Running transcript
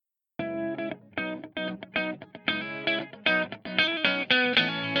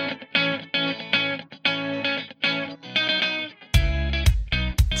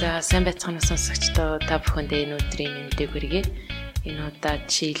За сайн байцгаана сонсогчдоо та бүхэндээ энэ өдрийн мэндийг хүргэе. Энэ удаад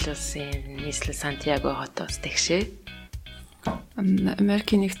Чили улсын нийслэл Сантьяго хотоос тэгшээ.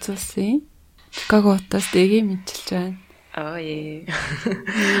 Америкийн нэгдсэн улсын Чикаго хотоос дэгийг мэдчилж байна. Ой.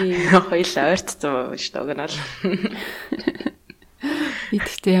 Хоёлаа ойртсон шүү дээ гэнэ.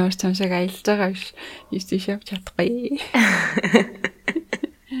 Идэхтэй ямар ч юм шиг аялж байгаа биш. Ийш явж чадахгүй.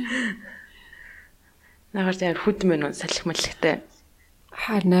 Нагаар хүд мөн салхи малхтай.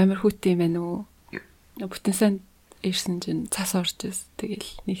 Харин амар хүүтэй юм байна уу? Бүтэн сан ирсэн чинь цас орж ирсэн. Тэгэл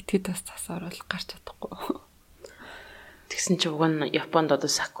нэгтгэд бас цас орол гарч чадахгүй. Тэгсэн чинь уг нь Японд одоо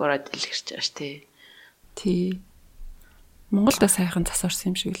сакура дэлгэрч байгаа шүү дээ. Тий. Монголд сайхан цас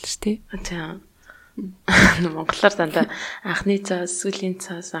орсон юм шиг л шүү дээ. Тийм. Монголоор дандаа анхны цас, сүүлийн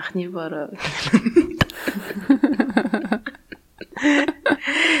цас, анхны бороо.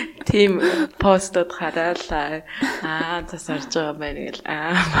 Тийм постод хараалаа. Цас орж байгаа байна гэл.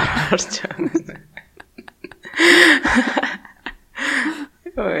 Бороо орж байгаа.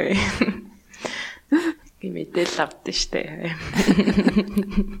 Ой. Гэмэдэл авдсан штэ.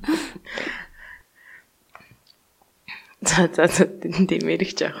 За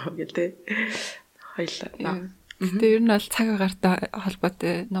дэмэрч байгаа гэл тэ. Хоёлаа. Гэтэ ер нь бол цаг агаартай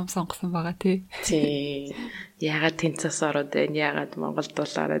холбоотой ном сонгосон байгаа тий. Тий. Ягаад тэнцээс ороод байна? Ягаад Монгол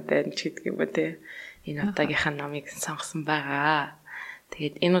дуулаараад байна ч гэдэг юм ба тий. Энэ удаагийнхаа номыг сонгосон байгаа.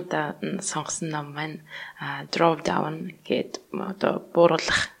 Тэгээд энэ удаа сонгосон ном маань Drop Down гэдэг одоо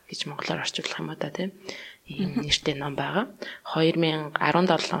бууруулах гэж монголоор орчуулах юм уу та тий. Ийм нэртэй ном байгаа. 2017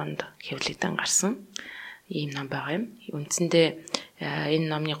 онд хэвлэгдэн гарсан ийм ном байгаа юм. Үндсэндээ энэ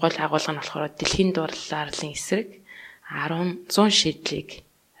номны гол агуулга нь болохоор дэлхийн дурлалын эсрэг 100 шийдлийг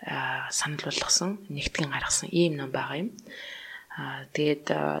санал болгосон, нэгтгэн гаргасан ийм ном байгаа юм. Тэгээд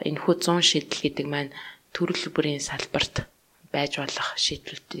энэ хүү 100 шийдэл гэдэг маань төрөл бүрийн салбарт байж болох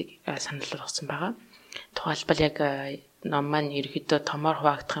шийдлүүдийг санал болгосон байгаа. Тухайлбал яг ном маань ерөөдөө томоор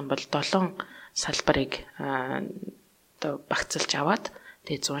хуваагдах юм бол 7 салбарыг одоо багцлж аваад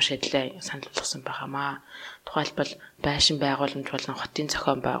тэгээд 100 шийдлээ санал болгосон байгаамаа. Тухайлбал байшин байгууламж болон хотын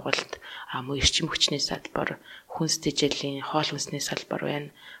зохион байгуулалт, мөн эрчим хүчний салбар, хүнс тэжээлийн хоол хүнсний салбар байна.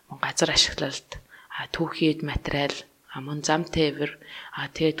 Мөн газар ашиглалт, түүхийд материал, мөн зам тээвэр,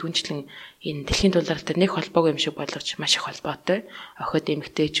 тэгээд түнчлэн энэ дэлхийн дулаалтай нэг холбоогүй юм шиг боловч маш их холбоотой. Охид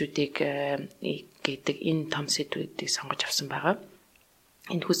эмэгтэйчүүдийг гэдэг энэ том сэдвүүдийг сонгож авсан байгаа.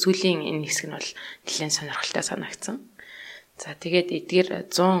 Энэ хүсүүлийн энэ хэсэг нь бол нэлээд сонирхолтой санагдсан. За тэгээд эдгээр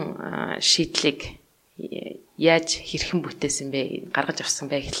 100 шийдлийг яаж хэрхэн бүтээсэн бэ, гаргаж авсан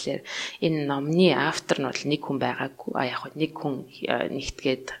бэ гэхлээр энэ номны автор нь бол нэг хүн байгаагүй, яг нэг хүн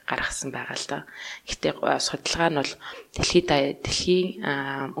нэгтгээд гаргасан байгаа л да. Гэхдээ судалгаа нь бол дэлхийн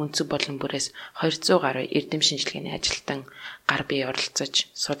өнцөг болон бүрээс 200 гаруй эрдэм шинжилгээний ажилтан гар бие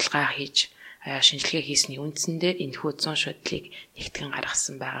оролцож, судалгаа хийж, шинжилгээ хийсний үндсэндээ энэ хүү 100 шийдлийг нэгтгэн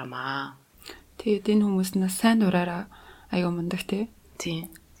гаргасан байгаамаа. Тэгээд энэ хүмүүс нь сайн дураараа аюу мундаг тий. Тийм.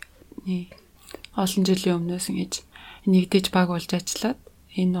 Олон жилийн өмнөөс ингэж нэгдэж баг болж ажиллаад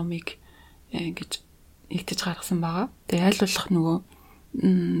энэ номыг ингэж нэгдэж гаргасан байгаа. Тэгээ аль болох нөгөө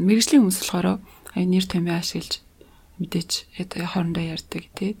мэргэжлийн хүмүүс болохоор нэр томьёо ашиглаж мэдээж хоорондоо ярьдаг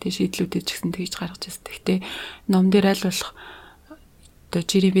тий. Тэгээ шийдлүүдээ ч гэсэн тэгж гаргаж ирсэн. Гэхдээ ном дээр аль болох одоо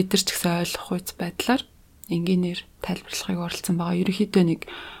жирийн бид нар ч гэсэн ойлгох үз байдлаар энгийнээр тайлбарлахыг оролцсон байгаа. Ерөнхийдөө нэг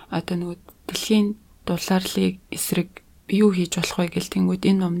одоо нөгөө дэлхийн дулааллыг эсрэг юу хийж болох вэ гэл тэнгүүд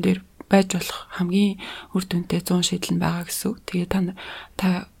энэ ном дээр байж болох хамгийн үр дүнтэй 100 шийдэл нь байгаа гэсэн үг. Тэгээ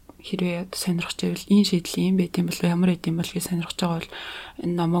та хэрвээ сонирхож байвал энэ шийдэл юм байт юм бол ямар байт юм бол гэж сонирхож байгаа бол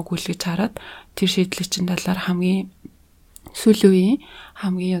энэ номоог үлгэж хараад тэр шийдлийн чинь талаар хамгийн сүүлийн үеийн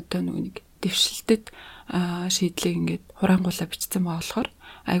хамгийн одоо нэг дэвшилтэд шийдлийг ингээд хураангуулаа бичсэн байгаа болохоор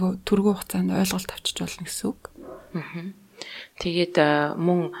айгу түргэн хугацаанд ойлголт авчиж болно гэсэн үг. Тэгээд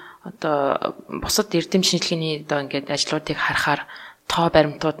мөн одоо бусад эрдэм шинжилгээний одоо ингээд ажлуудыг харахаар тоо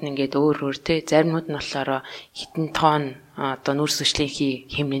баримтууд нь ингээд өөр тий, заримнууд нь болохоор хитэн тоон одоо нүүр сүжлийн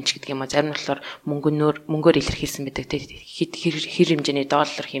хэмнэнч гэдэг юм а, зарим нь болохоор мөнгөөр илэрхийлсэн байдаг тий, хэр хэмжээний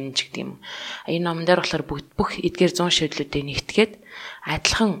доллар хэмнэнч гэдэг юм. Энэ номон дээр болохоор бүх эдгээр 100 шийдлүүдийг нэгтгээд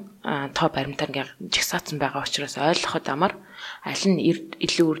адилхан тоо баримтаар ингээд жигсаацсан байгаа учраас ойлгоход амар аль нь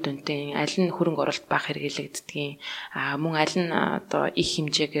илүү үр дүнтэй, аль нь хөрөнгө оруулалт бага хэрэглэгддгийг, мөн аль нь одоо их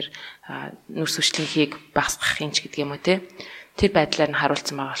хэмжээгээр нүүр сүжлийнхийг багасгах юм ч гэдэг юм уу тий. Тэр байдлаар нь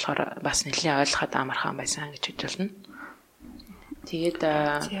харуулсан байгаа болохоор бас нэлээд ойлгоход амархан байсан гэж хэлж болно. Тэгээд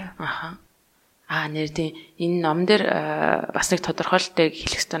нэрдийн энэ ном дээр бас нэг тодорхойлолтыг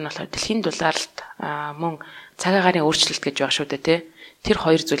хэлэх ёстой нь болохоор дэлхийн дулаалт мөн цаг агарын өөрчлөлт гэж байгаа шүү дээ тий. Тэр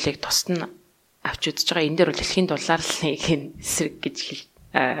хоёр зүйлийг тусад нь авч үзэж байгаа. Энэ дээр бол дэлхийн дулааллын эсрэг гэж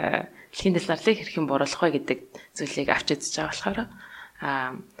дэлхийн дасгарлыг хэрхэн бууруулах вэ гэдэг зүйлийг авч үзэж байгаа болохоор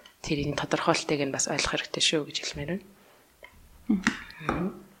тэрийн тодорхойлтыг нь бас ойлгох хэрэгтэй шүү гэж хэлмээр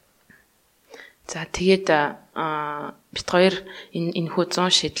байна. За тэгээд бит хоёр энэ хүү 100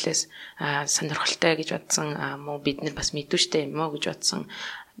 шийдлээс сонирхолтой гэж бодсон мөн бид нар бас мэдвэжтэй юм уу гэж бодсон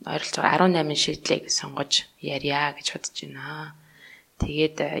ойролцоогоор 18 шийдлийг сонгож ярья гэж бодож байна.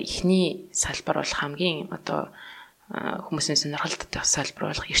 Тэгээд эхний салбар бол хамгийн одоо хүмүүсийн сонирхолтой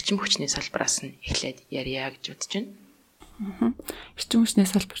салбар болох эрчим хүчний салбараас нь эхлээд ярья гэж бодож байна. Эрчим хүчний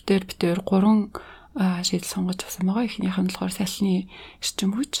салбар дээр бид 3 шийдэл сонгож авсан байгаа. Эхнийх нь болохоор салхины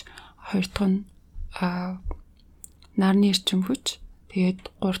эрчим хүч, хоёр дахь нь нарны эрчим хүч, тэгээд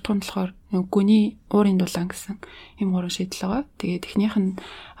гурав дахь нь болохоор гүний уурын дулаан гэсэн ийм 3 шийдэл байгаа. Тэгээд эхнийх нь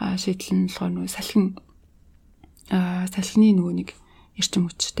шийдэл нь болохоор нөгөө салхины нөгөө нэг эрчим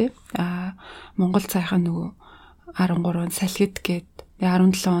хүчтэй. Монгол цайхан нөгөө 13 салхид гээд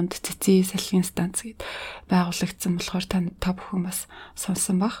 17 онд цэцэн салхины станц гээд байгуулагдсан болохоор та бүхэн бас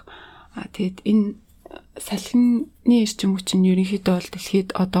сонсон бах. Тэгээд энэ салхины эрчим хүч нь ерөнхийдөө бол дэлхийд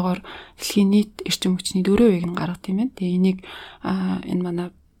одоогоор дэлхийн нийт эрчим хүчний 4% нь гаргад юм байна. Тэгээ энийг энэ манай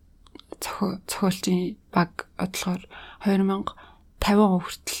зохиолчийн баг бодлохоор 2050 он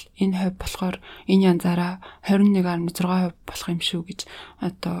хүртэл энэ хувь болохоор энэ янзаараа 21.6% болох юм шүү гэж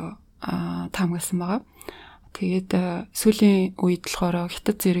одоо таамагласан байгаа. Тэгээд сүүлийн үед болохоор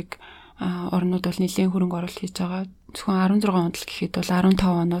хятад зэрэг орнууд бол нэлийн хөрөнгө оруулалт хийж байгаа. Зөвхөн 16 онд л гэхэд бол 15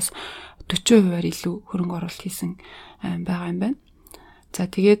 оноос 40%-аар илүү хөрөнгө оруулалт хийсэн байгаа юм байна. За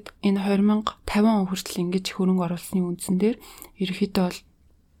тэгээд энэ 2050 он хүртэл ингэж хөрөнгө оруулсны үндсэн дээр ерөнхийдөө бол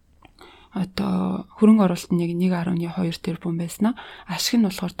одоо хөрөнгө оруулалт нь 1.2 тэрбум байснаа ашиг нь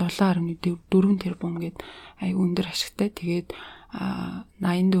болохоор 7.4 тэрбум гээд ай өндөр ашигтай. Тэгээд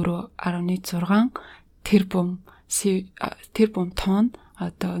 84.6 тэрбум тонн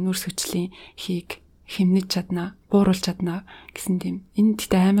одоо нүрс хүчлийн хийг хэмнэж чадна, бууруулж чадна гэсэн тийм. Энэ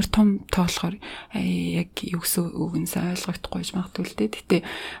тэгтээ амар том тоолохоор яг юу гэсэн үг нь ойлгохдохгүй байж магадгүй л дээ. Тэгтээ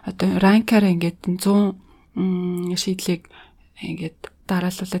одоо ранкаараа ингээд 100 шийдлийг ингээд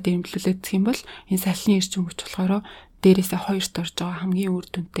дараалуулаад ирэмблүүлээд гэх юм бол энэ салхины эрчим хүч болохоор дээрээсээ 2-т орж байгаа хамгийн үр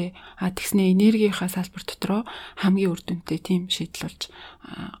дүнтэй тэгснэ энергийнхаа салбар дотроо хамгийн үр дүнтэй тийм шийдэл болж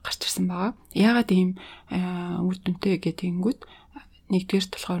гарч ирсэн байгаа. Яагаад ийм үр дүнтэй гэдэгэнгүүт нэгдүгээр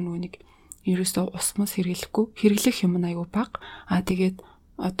болохоор нөгөө нэг ерөөсөө усмас хэрэглэх юм аягүй бага. Тэгээд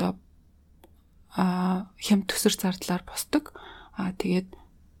одоо хямд төсөр зардлаар босдог. Тэгээд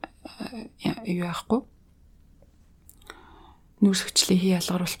юу яахгүй нүрс хүчлээ хий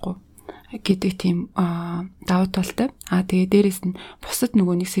ялгаруулахгүй гэдэг тийм давуу талтай. Тэгээд дээрэс нь бусад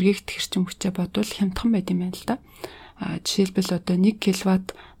нөгөө нэг сэргийгдэх эрчим хүчээ бодвол хямдхан байт юм байна л да. Жишээлбэл одоо 1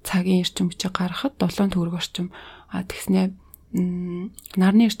 кВт цагийн эрчим хүчээ гаргахад 7 төгрөг орчим. Тэгснэ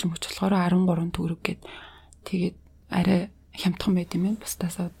нарны эрчим хүч болохоор 13 төгрөг гээд тэгээд арай хямдхан байт юм байна.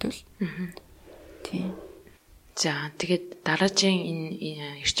 Бусдаас бодвол. Тийм. За тэгээд дараагийн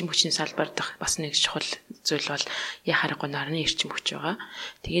энэ эрчим хүчний салбар дах бас нэг чухал зүйл бол яхаарахгүй нарны эрчим хүч байгаа.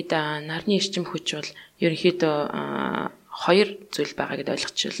 Тэгээд нарны эрчим хүч бол ерөнхийдөө 2 зүйл байгаа гэдээ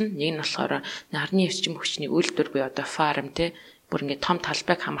ойлгочихвол нэг нь болохоор нарны эрчим хүчний үйлдвэр буюу одоо фарм бүр ингээд том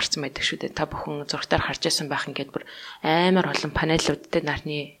талбайг хамарсан байдаг шүү дээ. Та бүхэн зургатаар харж байсан байх ингээд бүр амар олон панелуудтай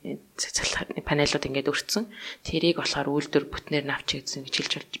нарны панелууд ингээд өртсөн. Тэрийг болохоор үйлдвэр бүтнээр нь авч ийдсэн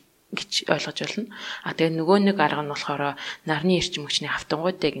гэж ойлгож байна. Тэгээд нөгөө нэг арга нь болохоор нарны эрчим хүчний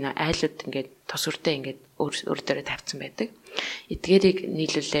автангуудыг айлууд ингээд тос үрдээ ингээд өөр дээрээ тавьсан байдаг. Эдгээрийг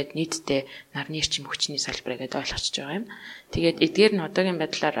нийлүүлээд нийтдээ нарны эрчим хүчний салбар гэдээ ойлгочихж байгаа юм. Тэгээд эдгээр нь одоогийн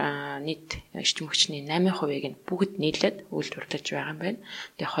байдлаар нийт эрчим хүчний 8%-ийг нь бүгд нийлээд үйлдвэрлэж байгаа юм байна.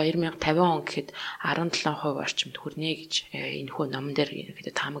 Тэгээд 2050 он гэхэд 17% орчимд хүрнэ гэж энэ хүү номон дээр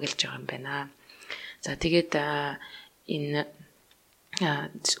ихэд таамаглаж байгаа юм байна. За тэгээд энэ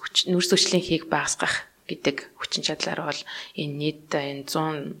нүрс хүчлийн хийг багасгах гэдэг хүчин чадлаар бол энэ нийт энэ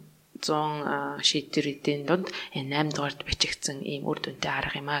 100 шийдвэрийн донд 8 дугаард бичигдсэн ийм үр дүнтэй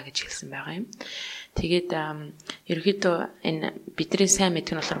арга юм а гэж хэлсэн байгаа юм. Тэгээд ерөнхийдөө энэ бидний сайн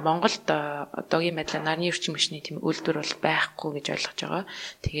мэдэх нь болохоор Монголд одоогийн байдлаар нарны эрчим хүчний тийм үйлдвэр бол байхгүй гэж ойлгож байгаа.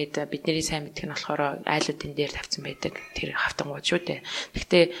 Тэгээд бидний сайн мэдэх нь болохоор айлуудын дээр тавьсан байдаг тэр хавтангууд шүү дээ.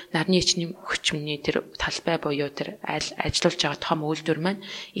 Гэхдээ нарны эрчим хүчний тэр талбай буюу тэр ажиллаж байгаа том үйлдвэр маань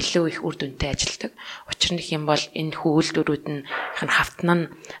илүү их үр дүнтэй ажилладаг. Учир нь юм бол энэ хүү үйлдвэрүүд нь хавтан нь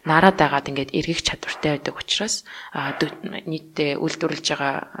нараад агаад ингээд эргэх чадвартай байдаг учраас нийтдээ үйлдвэрлэж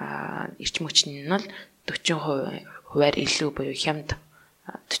байгаа эрчим хүчний нь 40%-аар илүү буюу хямд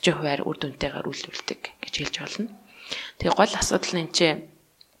 40%-аар үр дүнтэйгээр үйлдвэрлэдэг гэж хэлж болно. Тэгээ гол асуудал нь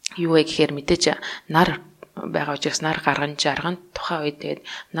юу вэ гэхээр мэдээж нар байгаа учраас нар гарган жарган тухайн үед тэгээд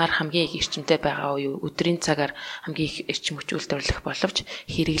нар хамгийн их эрчимтэй байгаа үе өдрийн цагаар хамгийн их эрчим хүч үйлдвэрлэх боловч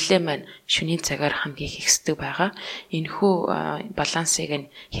хэрэглээ маань шөнийн цагаар хамгийн их ихсдэг байгаа. Энэхүү балансыг нь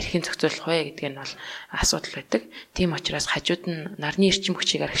хэрхэн зохицуулах вэ гэдг нь бол асуудал байдаг. Тийм учраас хажууд нь нарны эрчим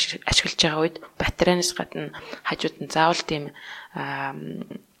хүчийг ашиглаж байгаа үед батарейнаас гадна хажууд нь заавал тийм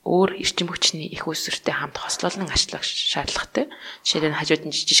өөр эрчим хүчний их үүсвэртэй хамт хослолон ажиллах шаардлагатай. Жишээлбэл хажууд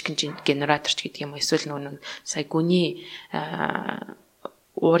нь жижигхэн генераторч гэдэг юм эсвэл нөгөө сая гүний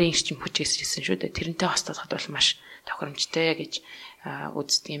уурын эрчим хүчээс ирсэн шүү дээ. Тэрнтэй хослуулахад бол маш тохиромжтой гэж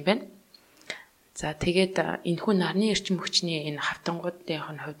үздэг юм байна. За тэгээд энэхүү нарны эрчим хүчний энэ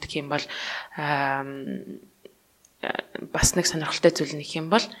хавтангуудын хувьд гэх юм бол бас нэг сонирхолтой зүйл нэг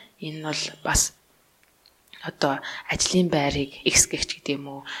юм бол энэ бол бас одоо ажлын байрыг эксгэгч гэдэг юм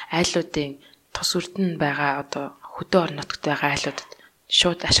уу айлуудын тус үрдэн байгаа одоо хөдөө орон нутагт байгаа айлуудад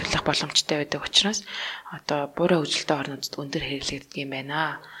шууд ашиглах боломжтой байдаг учраас одоо буурай хөгжилтэй орнуудад өндөр хэрэглэгддэг юм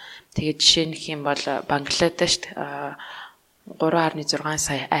байна. Тэгээд жишээ нь хэм бол Бангладешт 3.6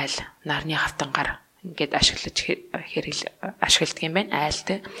 сая айл нарны хавтангаар ингээд ашигладаг юм байна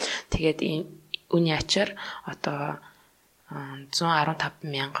айлтай. Тэгээд үүний ачаар одоо 115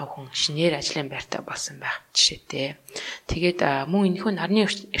 мянган хүн шинээр ажлын байртаа болсон байх жишээтэй. Тэгээд мөн энэхүү нарны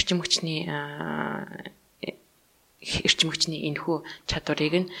эрчим хүчний энэхүү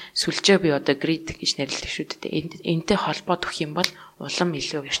чадварыг нь сүлжээ буюу одоо грид гэж нэрлэдэг шүү дээ. Энэтэй холбоод өгөх юм бол улам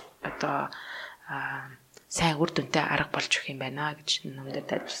илүү одоо сайн үр дүнтэй арга болж өгөх юм байна гэж номдод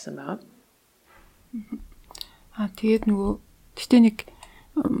тайлбарласан байгаа. Тэгээд нөгөө гэтээ нэг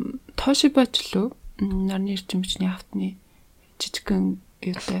Toshiba ч лөө нарны эрчим хүчний хавтны жижигхэн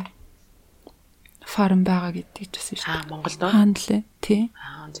юутай фарм байгаа гэдэг ч байсан шүү дээ. Монголд уу? Хаанлээ тий.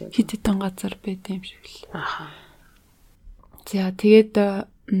 Хэд хэдэн газар байд юм шиг л. За тэгээд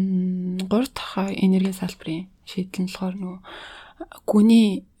 3 дахь энерги салбарын шийдэл нь болохоор нөгөө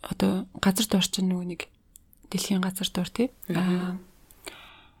гүний одоо газар дуурчин нөгөө нэг дэлхийн газар дуур тий.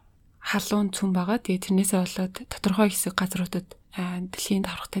 Халуун цүн байгаа. Тэгээд тэрнээсээ болоод тодорхой хэсэг газруудад дэлхийн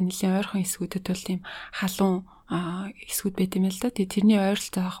давхрахтай нэлийн ойрхон хэсгүүдэд бол тийм халуун хэсгүүд байт юм л да. Тэгээд тэрний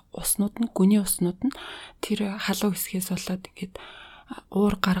ойролцоох уснууд нь гүний уснууд нь тэр халуун хэсгээс болоод ингээд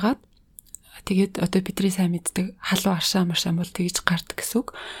уур гаргаад тэгээд одоо бидний сайн мэддэг халуун аршаа маршаа бол тэгж гардаг гэсэн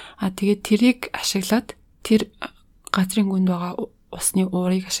үг. Тэгээд тэрийг ашиглаад тэр газрын гүнд байгаа усны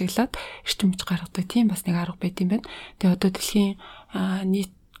уурыг ашиглаад эрчим хүч гаргадаг тийм бас нэг арга байт юм байна. Тэгээд одоо дэлхийн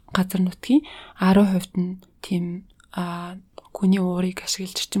нийт газар нутгийн 10% нь тийм гүний уурыг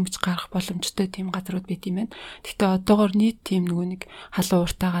ашиглаж эрчим хүч гаргах боломжтой тийм газрууд байт юм байна. Гэхдээ одоогоор нийт тийм нөгөө нэг халуун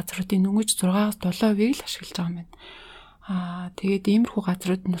ууртай газруудын дөнгөж 6-7%-ийг л ашиглаж байгаа юм байна. Тэгээд иймэрхүү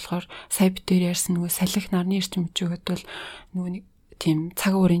газрууд нь болохоор сая битээр ярьсан нөгөө салхи нарны эрчим хүчүүд бол нөгөө нэг тийм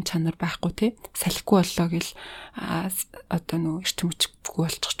цаг уурын чанар байхгүй тий. Салхигүй боллоо гэл одоо нөгөө эрчим хүчгүй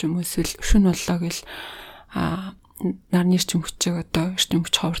болчих юм уу эсвэл өшин боллоо гэл нарны эрчим хүчийг одоо эрчим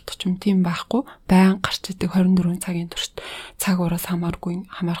хүч ховордох юм тийм байхгүй. Баян гарч идэг 24 цагийн туршид цаг ураас хамаарахгүй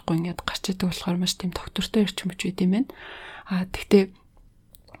ингээд гарч идэг болохоор маш тийм тогтвортой эрчим хүч байд юм байна. Тэгтээ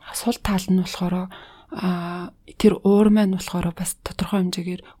сул тал нь болохоор тэр уур маань болохоор бас тодорхой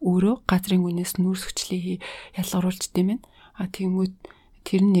хэмжээгээр өөрөө газрын гүнээс нүүрс хүчлийг ялгаруулж дим байна. Тэгэнгүүт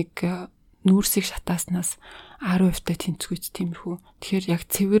тэр нэг нүүрсийг шатааснаас 10% та тэнцвүүц тиймэрхүү. Тэгэхээр яг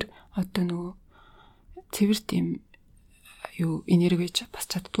цэвэр одоо нөгөө цэвэр тийм юу энергиж бас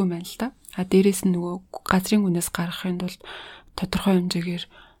чаддгүй юм байна л да. Дээрээс нь нөгөө газрын гүнээс гаргахын тулд тодорхой хэмжээгээр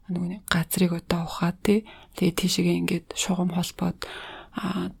нөгөө газрыг одоо ухаад тэгээ тийшээ ингээд шугам холбоод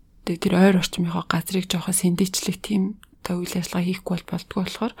тэгээ тэр ойр орчмынхоо газрыг жоохон сэндичлэх тийм одоо үйл ажиллагаа хийхгүй болдгоо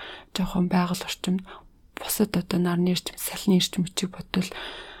болохоор жоохон байгаль орчимд бусад одоо нарны эрчим, салхины эрчим хүчийг бодвол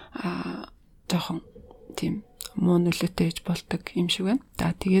жоохон тийм муу нөлөөтэй гэж болдог юм шиг байна.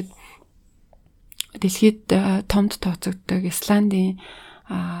 Тэгээд дэлхийд томд тооцогддог Исландийн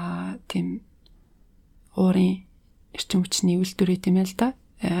тийм уурын эрчим хүчний үйлдвэр гэм л да.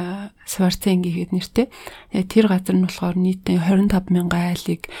 Сварценги гэдэг нэртэй. Тэр газар нь болохоор нийтдээ 25,000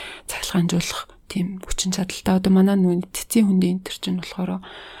 айлыг цахилгаанжуулах тийм хүчин чадалтай. Одоо манай нүүн цэцгийн хүндийн энэ төр чинь болохоор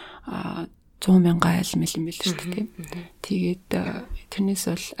 100,000 айл мэлэн мэл шүү дээ. Тэгээд тэрнээс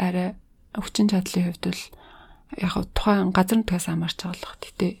бол арай хүчин чадлын хувьд бол яг тухайн газар нутгаас хамаарч байгаа л.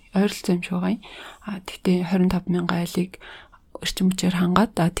 Гэтэ ойролцоо юм шиг байгаа юм. Гэтэ 25,000 айлыг эрчим хүчээр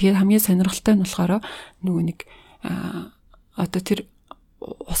хангаад тэгээд хамгийн сонирхолтой нь болохоор нөгөө нэг одоо тэр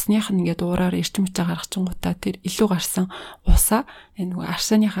усных нь ингээд уураар эрчим хүчээ гаргachингуудаа тэр илүү гарсан усаа нөгөө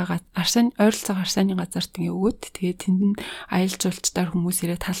ойролцоо аршааны газарт ингээд өгөөд тэгээд тэнд нь аялал жуулчдаар хүмүүс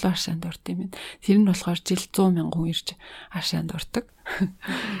ирээд халуун аршаанд орд юм байна. Тэр нь болохоор жил 100,000 хүн ирж аршаанд ордог.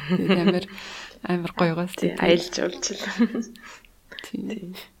 Тэгээд амар амар гоёгоос тий аялж уулзлаа.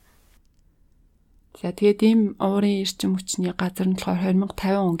 Тийм. За тэгээд ийм уурын эрчим хүчний газар нь болохоор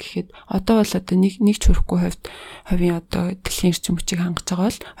 2050 он гэхэд одоо бол одоо нэг ч хүрэхгүй хувийн одоо дэлхийн эрчим хүчийг хангаж байгаа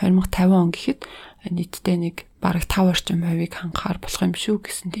бол 2050 он гэхэд нийтдээ нэг бараг 5 орчим хувийг хангахаар болох юм шүү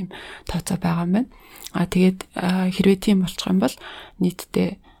гэсэн тийм тооцоо байгаа юм байна. Тэгээд хэрвээ тийм болчих юм бол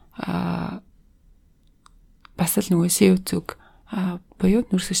нийтдээ бас л нөгөө CO2 буюу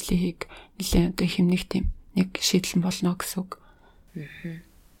нүрсгчлийн хийг нэлээд одоо хэмнэх тийм нэг шийдэл болно гэсэн үг.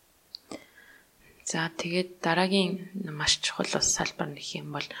 За тэгээд дараагийн маш чухал бас салбар нэх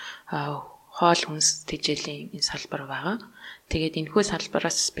юм бол хоол хүнс тэжээлийн энэ салбар байгаа. Тэгээд энэхүү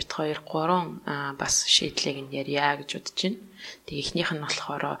салбараас бит 2-3 бас шийдлийг нь ярья гэж бодож байна. Тэгээд эхнийх нь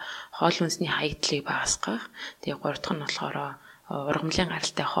болохоор хоол хүнсний хаягдлыг багасгах. Тэгээд 3 дахь нь болохоор ургамлын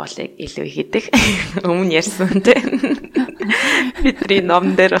гаралтай хоолыг илүү хийдэг. Өмнө ярьсан тийм. Бидний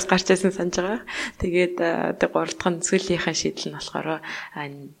ном дээр бас гарч ирсэн санаж байгаа. Тэгээд 3 дахь нь сүүлийнхэн шийдэл нь болохоор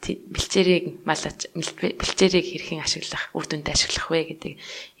бэлчээрийг хэрхэн ашиглах, үр дүндээ ашиглах вэ гэдэг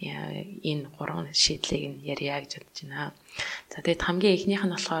энэ 3 шийдлийг нь ярья гэж бодож байна. За тэгээд хамгийн эхнийх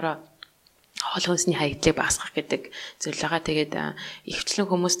нь болохоор хоол хүнсний хаягдлыг багасгах гэдэг зүйл байгаа. Тэгээд ихвчлэн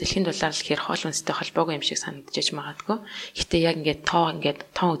хүмүүс дэлхийн дулаар л ихээр хоол хүнстэй холбоогүй юм шиг санагдаж магадгүй. Гэтэ яг ингээд тоо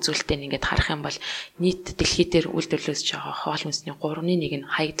үзүүлэлтээр ингээд харах юм бол нийт дэлхий дээр үйлдвэрлэж байгаа хоол хүнсний 3/1 нь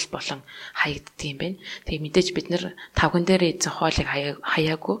хаягдл болон хаягддаг юм байна. Тэгээд мэдээж бид нэр тавган дээр эзэн хоолыг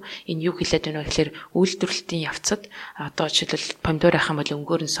хаяагүй. Энэ юу хэлээд байна вэ гэхээр үйлдвэрлэлтийн явцад одоо жишээлбэл помидор авах юм бол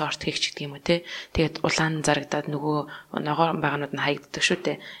өнгөөр нь сорт хийх гэдэг юм уу те. Тэгээд улаан зарагдаад нөгөө ногоон багнууд нь хаягддаг шүү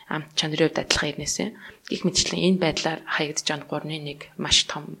дээ. Амт чанарын хувьд ирнэсээ их мэдчлэн энэ байдлаар хаягдж байгаа 3/1 маш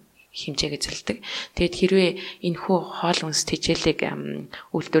том хэмжээгээ зөвлөдөг. Тэгэд хэрвээ энэ хүү хоол хүнс тэжээлийг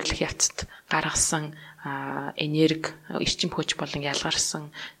үйлдвэрлэх явцад гаргасан энерги, эрчим хүч болон ялгарсан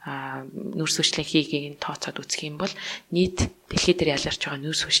нүрс хүчлийн хийгийг тооцоод үзэх юм бол нийт дэлхий дээр ялгарч байгаа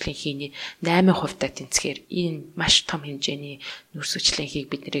нүрс хүчлийн хийний 8% тэнцгээр энэ маш том хэмжээний нүрс хүчлийн хийг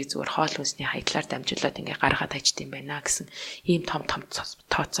бид нэрийг зүгээр хоол хүнсний хаягдлаар дамжуулаад ингээ гаргаад хайчдсан байна гэсэн ийм том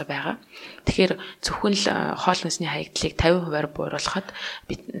тооцоо байгаа. Тэгэхээр зөвхөн л хоол хүнсний хаягдлыг 50%-аар бууруулахад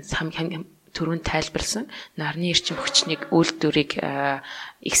бид түрүүнд тайлбарлсан нарны эрчим хүчнийг үйлдвэрийг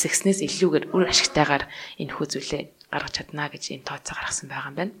ихсгснээс илүүгээр үр ашигтайгаар энэ хүү зүйлээ гаргаж чадна гэж энэ тооцоо гаргасан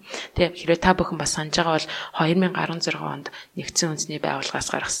байгаа юм байна. Тэгээ хэрвээ та бүхэн бас санаж байгаа бол 2016 онд нэгдсэн үндэсний байгууллагаас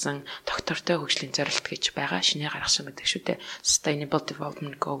гаргасан доктортой хөгжлийн зорилт гэж байгаа шинээр гаргасан байдаг шүү дээ. Sustainable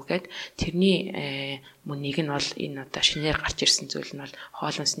Development Goal гэдэг. Тэрний мөн нэг нь бол энэ одоо шинээр гарч ирсэн зүйл нь бол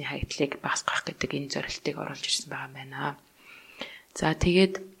хоол хүнсний хаягдлыг багасгах гэдэг энэ зорилтыг оруулж ирсэн байгаа юм байна. За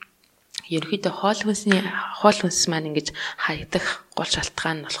тэгээд ерөнхийдөө хоол хүнс маань ингэж хаягдах гол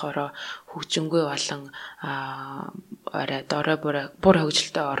шалтгаан нь болохоор хөгжингүй болон орой дорой бур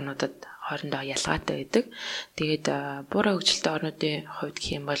хөгжилтэй орнуудад хоорондоо ялгаатай байдаг. Тэгээд бур хөгжилтэй орнуудын хувьд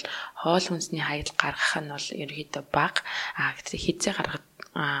гэх юм бол хоол хүнсний хаягдал гаргах нь бол ерөнхийдөө бага. Гэхдээ хизээ гаргах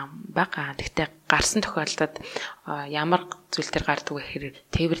бага. Гэхдээ гарсан тохиолдолд ямар зүйл төр гардаг вэ гэхээр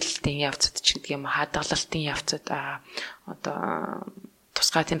тээвэрлэлтийн явцад ч гэдэг юм хадгалалтын явцад одоо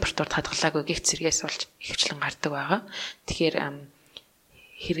тусгай температурт хадгалаагүй гих зэрэгээс болж ихвчлэн гардаг байгаа. Тэгэхээр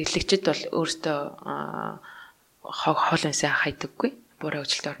хэрэглэгчид бол өөрсдөө хоол хүнсээ хайдаггүй. Бур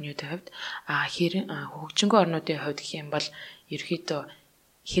хөгжилтэй орнуудын хувьд хөгжингүй орнуудын хувьд гэх юм бол ерөөхдөө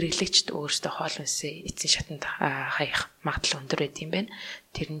хэрэглэгчд өөрсдөө хоол хүнсээ эцсийн шатанд хаях магадлал өндөр байт юм байна.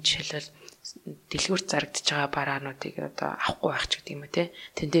 Тэр нь жишээлбэл дэлгүүрт зарагдж байгаа бараануудыг одоо авахгүй байх ч гэдэг юм уу те.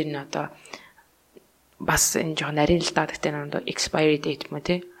 Тэн дээр нь одоо бас энэ жоо нарийн л даа гэхдээ нэг expiry date мө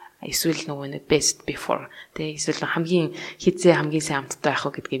те эсвэл нөгөө нэг best before те эсвэл хамгийн хизээ хамгийн сайн амттай байх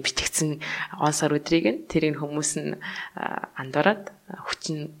уу гэдгийг бичигдсэн он сар өдрийг нь тэрийг хүмүүс нь андуураад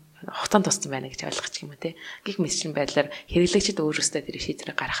хүчин хугацаанд туссан байна гэж ойлгох юм те гих мэсчин байдлаар хэрэглэгчид өөрөөсөө тэр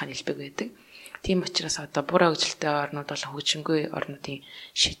шийдвэрийг гаргах нь илбэг байдаг. Тийм учраас одоо бур хөгжилтэй орнууд бол хөгжингүй орнуудын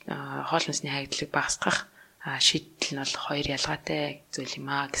хоол хүнсний хаягдлыг багасгах шийдэл нь бол хоёр ялгаатай зүйл юм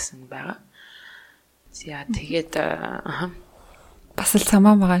а гэсэн байгаа. За тэгээд бас л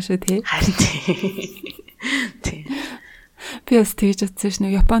цамаа байгаа шүү тий. Харин тий. Би бас тэгж утсан ш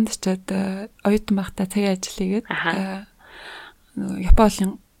нь Японд очиод оюутан байхдаа цагийн ажил хийгээд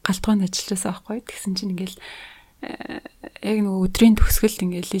Японы галтгоонд ажиллажсэн байхгүй. Тэгсэн чинь ингээл яг нөгөө өдрийн төгсгөлд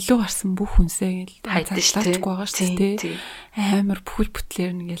ингээл илүү гарсан бүх хүнсээ ингээл хайдчихгүй байгаа шүү тий. Амар бүхэл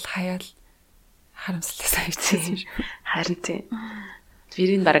бүтлээр ингээл хаяал харамсалтай санагдсан шүү. Харин тий.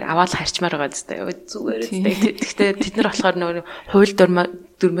 Тэрийг баг аваад харчмаар байгаа зү зүгээр үстэй. Гэхдээ тэд нар болохоор нөгөө хууль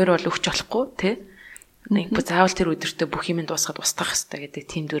дүрмээр бол өгч болохгүй тий. Нэг заавал тэр өдөртөө бүх юм дуусгаад устгах хэрэгтэй гэдэг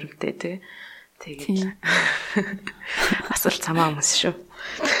тийм дүрмтэй тий. Тэгээд асал цамаа хүмүүс шүү.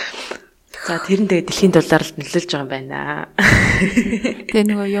 За тэр нь тэгээ дэлхийн долларт нөлөөлж байгаа юм байна. Тэгээ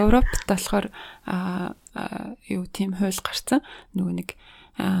нөгөө Европт болохоор юу тийм хууль гарсан. Нөгөө нэг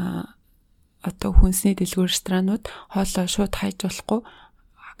одоо хүнсний дэлгүүр ресторанууд хоолоо шууд хайж болохгүй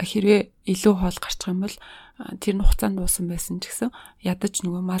хэрвээ илүү хоол гарчих юм бол тэр хугацаанд дуусан байсан ч гэсэн ядаж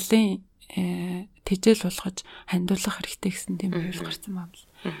нөгөө малын тэжээл болгож хандуулах хэрэгтэй гэсэн тийм хууль гарсан байна.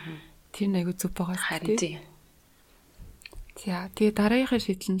 Тэр нэг аягүй зүг байгаа харин тийм. За тэгээ дараагийнхаа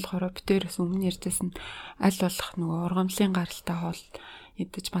шийдэл нь болохоор битээрээс өмнө ярьжсэн аль болох нөгөө ургамлын гаралтай хоол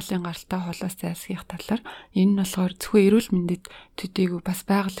идэж малын гаралтай хоолоос зайлсхийх талаар энэ нь болохоор зөвхөн эрүүл мэндэд төдийгүй бас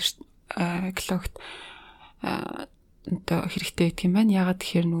байгаль экологт одоо хэрэгтэй гэдэг юм байна. Ягаад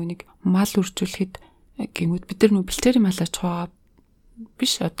тэгэхээр нөгөө нэг мал үржүүлэхэд гэмүүд бид нар нөгөө бэлчээрийн мал аж ахуйгаа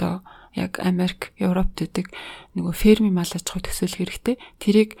биш одоо яг Америк, Европт гэдэг нөгөө фермийн мал аж ахуй төсөөлөх хэрэгтэй.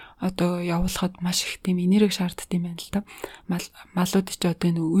 Тэрийг одоо явуулахад маш их тийм энерги шаарддаг юм байна л да. Малууд ч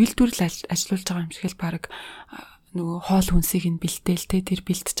одоо нөгөө үйлдвэрлэл ажиллуулж байгаа юм шиг л баг нөгөө хоол хүнсийг нь бэлдээл тэр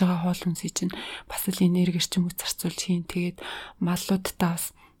бэлтэж байгаа хоол хүнсийг чинь бас л энерги эрчим хүч зарцуулж хийн. Тэгээд малуудаа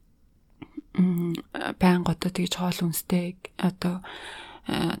бас байнга одоо тэгж хоол хүнстэй одоо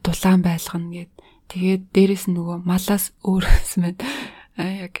дулаан байлгана гэд. Тэгээд дээрэс нь нөгөө малаас өөрөөс мэд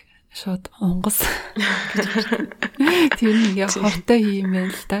яг шууд онгоц тэр нэг яг хортой хийм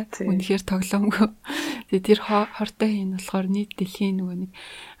байл л да. Үнэхээр тоглоомгүй. Тэгээд тэр хортой хийн болохоор нийт дэлхийн нөгөө нэг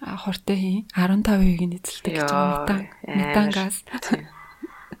хортой хийн 15%-ийг нь эзэлдэг гэж байгаа метан газ.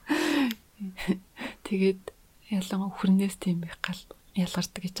 Тэгээд ялангуяа хүрнээс тийм их гал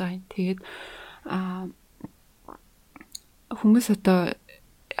ялгардаг гэж байгаа юм. Тэгээд хүмүүс одоо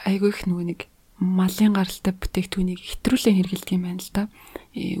айгүй их нөгөө нэг малын гаралтай бүтээгдэхүүнийг хэтрүүлэн хэрэглэдэг юм байна л да.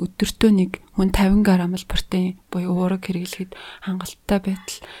 Өдөртөө нэг хүн 50 г л протеин буюу уураг хэрэглэхэд хангалттай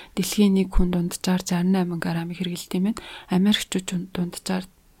байтал дэлхийн нэг хүн дунджаар 68 г хэрэглэдэг юм байна. Америкчууд дунджаар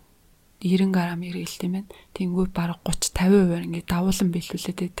 90 г хэрэглэдэг юм байна. Тэнгүү бараг 30-50% ингээд давуулан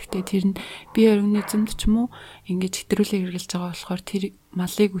биелүүлээд байдаг. Тэр нь бие организмд ч юм уу ингээд хэтрүүлэн хэрэглэж байгаа болохоор тэр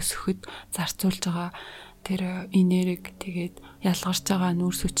малыг өсгөхөд зарцуулж байгаа тэр энерги тэгээд ялгарч байгаа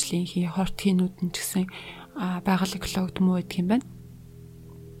нүүрс хүчлийн хорт хийнүүд нь ч гэсэн байгаль экологид муу байдаг юм байна.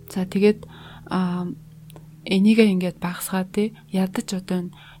 За тэгээд энийгээ ингээд багасгаад ядаж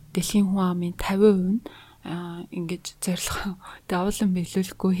одоо дэлхийн хүн амын 50% нь ингэж зорилго давуулан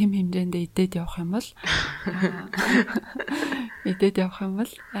биелүүлэхгүй хэм хэмжээндээ идээд явах юм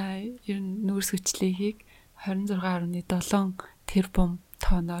бол ер нь нүүрс хүчлийг 26.7 тэрбум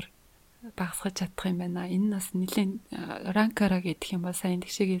тонноор багасгаж чадах юм байна. Энэ нас нэлийн ранкара гэдэг юм бол сайн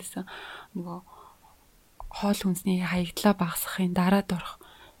тэгшээ гэлсэн нөгөө хоол хүнсний хаягдлаа багасгахын дараад орох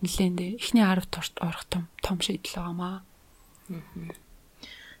нэлийн дээр эхний 10 турт орох том шийдэл байгаамаа.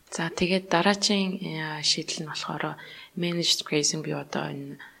 За тэгээд дараагийн шийдэл нь болохоор managed grazing буюу одоо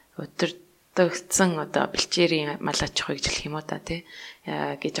энэ өдөртөгцсөн одоо бэлчээрийн мал аж ахуй гэж хэлэх юм уу та тий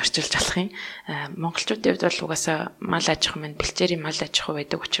гэж орчуулж болох юм. Монголчуудын хувьд бол угаасаа мал аж ахуй маань бэлчээрийн мал аж ахуй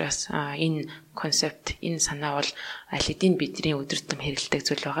байдаг учраас энэ концепт, энэ санаа бол аль хэдийн бидний өдөртөм хэрэгэлдэг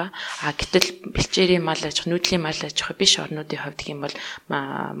зүйл байгаа. Гэтэл бэлчээрийн мал аж ахуй, нүүдлийн мал аж ахуй биш орнуудын хувьд гэх юм бол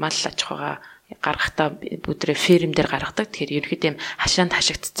мал аж ахуйгаа гаргахдаа бүдрээ ферм дээр гаргадаг. Тэгэхээр ерөөхдөө хашаанд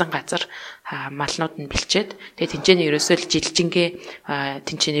хашигдсан газар малнууд нь бэлчээд тэгээ тэнцэнэ ерөөсөө л жилжингээ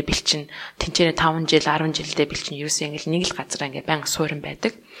тэнцэнэ бэлчин тэнцэнэ 5 жил 10 жилдээ бэлчин ерөөсөө ингээл нэг л газар ингээ байнга суурин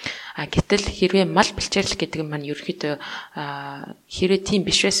байдаг. Гэтэл хэрвээ мал бэлчээрлэх гэдэг нь маань ерөөхдөө хэрвээ тийм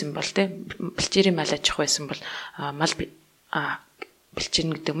биш байсан бол тэ бэлчээрийн мал аж ахуй байсан бол мал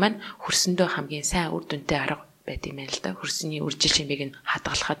бэлчэрнэ гэдэг маань хөрсөндөө хамгийн сайн үр дүнтэй арга байт юм байна л да. Хөрсний үржил чимээг нь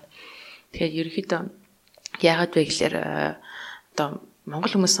хадгалахад. Тэгэхээр ерөөхдөө яагаад вэ гэхээр одоо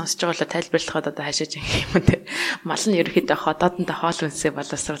Монгол хүмүүс сонсож байгаа бол тайлбарлахад одоо хаашаач юм те. Мал нь ерөөхдөө ходоодонтой хоол хүнсээ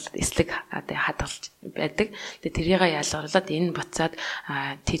боловсруулаад эслэг хадгалж байдаг. Тэгээ тэрийг ялгарлаад энэ буцаад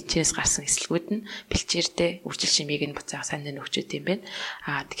тэнцэнээс гарсан эслэгүүд нь бэлчээртэй үржил чимээг нь буцаага сайн нөгчөөд юм байна.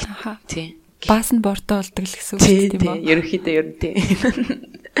 Тийм. Баас нь бордоо болдог л гэсэн үг тийм үү? Ерөөхдөө ер нь тийм.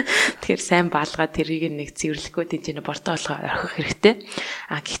 Тэгэхээр сайн баалгаад тэрийг нэг цэвэрлэхгүй тэнцэнэ бордоо болгоо орхих хэрэгтэй.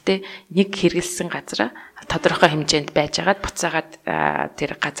 Гэхдээ нэг хэрэгэлсэн газар тодорхой хэмжээнд байжгаад буцаагаад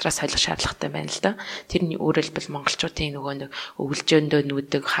тэр газараа солих шаардлагатай байна л да. Тэрний өөрөлдвөл монголчуудын нөгөө нэг өвөлжөөндөө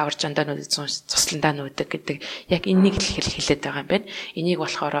нүүдэг, хаваржандаа нүүдэг, цусландаа нүүдэг гэдэг яг энийг л хэлээд байгаа юм байна. Энийг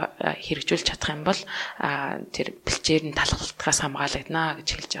болохоор хэрэгжүүлж чадах юм бол тэр бэлчээр нь талхалтгаас хамгаалагдана гэж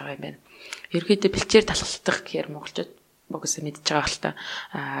хэлж байгаа юм байна. Ерөнхийдөө бэлчээр талхалтдах гэхээр монголчууд угсаа мэдж байгаа л та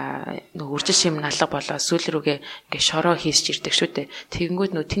нөгөө үржил шим налга болоо сүүл рүүгээ ингээ шороо хийсч ирдэг шүү дээ.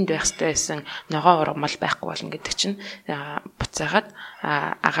 Тэгэнгүүт нөгөө тэнд байх хэрэгтэй байсан ногоо ургамал байхгүй болно гэдэг чинь буцаагаад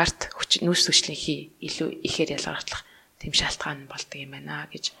агаарт нүүрс хүчлийнхий илүү ихээр ялгарчлах тийм шалтгаан болдог юм байна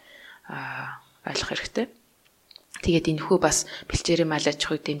гэж ойлгох хэрэгтэй. Тэгээд энэхүү бас бэлчээрийн мал аж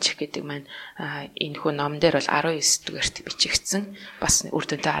ахуйг дэмжих гэдэг маань энэхүү ном дээр бол 19 дугаарт бичигдсэн бас үр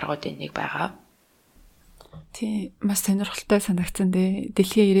дүнтэй аргуудын нэг байгаа. Тийм маш сонирхолтой санагдсан дээ.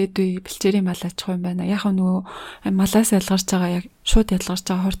 Дэлхийн ирээдүй бэлчээрийн мал аж ахуй юм байна. Яг нөгөө малаас ялгарч байгаа яг шууд ялгарч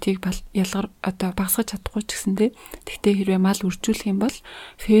байгаа хортыг багасгаж чадахгүй ч гэсэн дээ. Тэгтээ хэрвээ мал үржүүлэх юм бол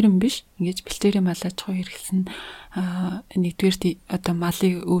ферм биш ингэж бэлчээрийн мал аж ахуй хэрэглэсэн нэгдүгээрт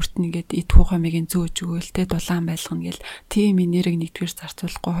малыг өөрт нь ингээд ид хугамыг зөөж өгөөл те дулаан байлгана гэл тийм энерги нэгдүгээр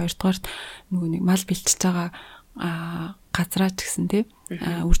зарцуулахгүй хоёрдугаарт нөгөө нэг мал бэлчиж байгаа газраа ч гэсэн тий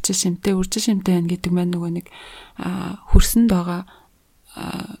үржил шимтэй байна гэдэг маань нөгөө нэг хөрсөнд байгаа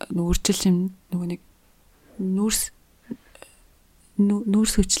нөгөө үржил шим нөгөө нэг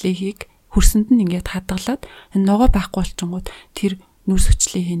нүүрс хүчлэхийг хөрсөнд нь ингээд хадгалаад ногоо байхгүй болчингууд тэр нүүрс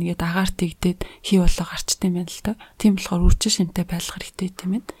хүчлээ хийнгээд агаар тэгдээд хий болоо гарчтай юм байна л та. Тийм болохоор үржил шимтэй байх хэрэгтэй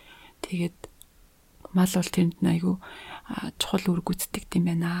тийм ээ. Тэгээд мал бол тэрэнд айгүй чухал үр гүйцэтгэх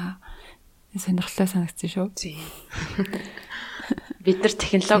юм байна. Сонирхолтой санагдсан шүү. Бид нар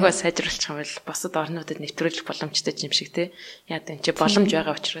технологио сайжруулах юм бол бусад орнуудад нэвтрүүлэх боломжтой юм шиг те. Яг энэ чи боломж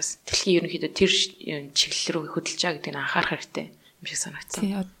байгаа учраас дэлхийн ерөнхийдөө тэр чиглэл рүү хөдөлж байгаа гэдгийг анхаарах хэрэгтэй юм шиг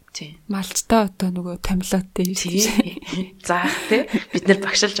санагдсан. Тийм. Малчтаа одоо нөгөө томилоотой тийм. Заах те. Бид нар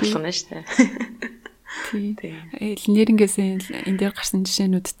багшилж болох нь шүү дээ. Тийм. Нэрнгээс энэ дээр гарсан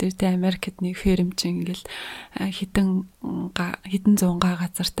жишээнүүд дээр те Америкт нэг фермчин ингээл хэдэн зуун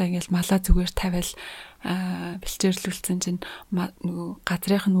газартаа ингээл малаа зүгээр тавиал бэлчээрлүүлсэн чинь нөгөө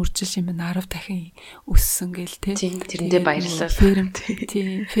газрынх нь үржил шим 10 дахин өссөн гээл те. Тийм. Тэрэндээ баярлалаа.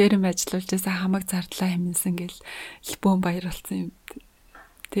 Тийм. Ферм ажиллуулж байсан хамаг зардлаа хэмнэсэн гээл бөөн баяр болсон юм.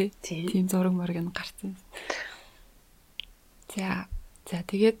 Тийм зураг морог нь гарсан. За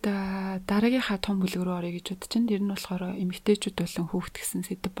тэгээд дараагийнхаа том бүлэг рүү орё гэж бодож байна. Тэр нь болохоор эмэгтэйчүүд болон хүүхэд гэсэн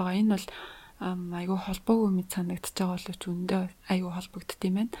сэдэв байгаа. Энэ бол айгүй холбоогүй мэд санагдаж байгаа боловч үндэ айгүй холбогдд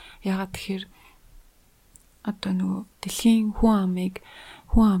юм байна. Ягаад тэгэхээр одоо нөгөө дэлхийн хүн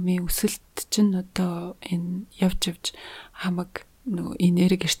амын өсөлт чинь одоо энэ явж хамаг нөгөө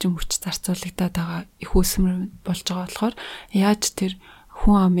энерги эрчим хүч зарцуулагдаад байгаа их өсмөр болж байгаа болохоор яаж тэр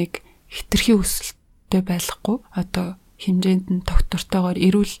хүн амыг хэтэрхий өсөлттэй байлгахгүй одоо хэмжээнд нь тогтвортойгоор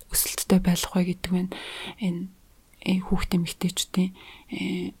эрүүл өсөлттэй байх вэ гэдэг нь энэ хүүхд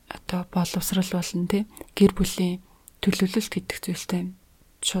эмэгтэйчүүдийн одоо боловсрал болон тий гэр бүлийн төлөвлөлт гэдэг зүйлтэй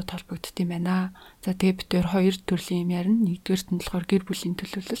шууд холбогддог юм байна. За тэгээ бид хоёр төрлийн юм ярина. Нэгдүгээрт нь болохоор гэр бүлийн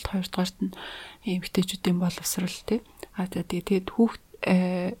төлөвлөлт, хоёрдугаарт нь эмэгтэйчүүдийн боловсрал тий. За тэгээд хүүхд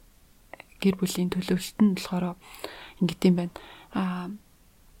гэр бүлийн төлөвлөлт нь болохоор ингэдэм юм байна.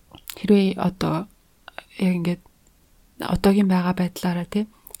 Хэрвээ одоо яг ингээд одоогийн байгаа байдлаараа тий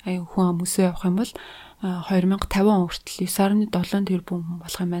хүн ам өсөө явах юм бол 2050 он хүртэл 9.7 тэрбум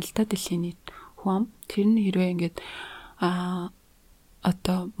болох юм байна л та дэлхийн нийт хүн ам. Тэр нь хэрвээ ингээд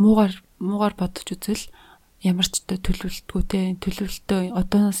одоо муугар бодож үзэл ямар ч төлөвлөлтгүй тий төлөвлөлтөө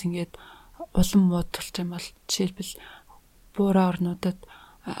одооноос ингээд улам муудалж юм бол жишээлбэл буураа орнуудад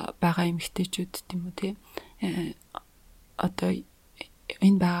байгаа эмэгтэйчүүд тийм үү тий одоо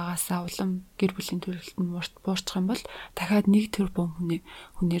энэ байгаагаасаа улам гэр бүлийн төлөвлөлт нь буурчих юм бол дахиад 1 тэрбум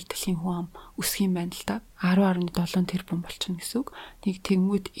хүнээр дэлхийн хүн ам өсөх юм байна л да. 10.7 тэрбум болчихно гэсэн үг. Нэг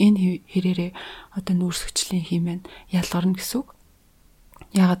тэгмүүд энэ хэрээрээ одоо нүүрс хүчлийн хэмээн ялгарна гэсэн үг.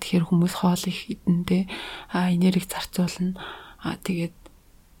 Ягаад тэгэхээр хүмүүс хоол их идэндээ энерги зарцуулна. Тэгээд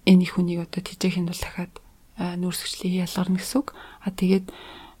энэ их хүнийг одоо тэжээхэд бол дахиад нүүрс хүчлийн ялгарна гэсэн үг. Тэгээд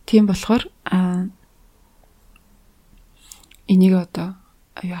тийм болохоор энийг одоо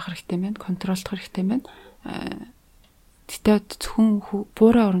яах хэрэгтэй байна? Контролдох хэрэгтэй байна. Тэгтээ зөвхөн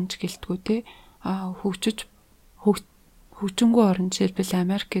буураа оронч гэлтгүү те хөгжингөө орон жишээлбэл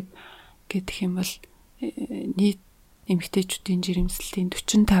Америкт гэдэг юм бол нийт эмэгтэйчүүдийн жирэмслэлийн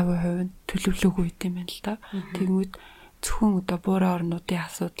 45% нь төлөвлөөгүй юм байна л да. Тэгмүүд зөвхөн одоо буураа орнуудын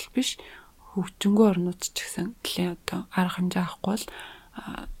асуудал биш хөгжингөө орнууд ч гэсэн нэлийн одоо арга хэмжээ авахгүй бол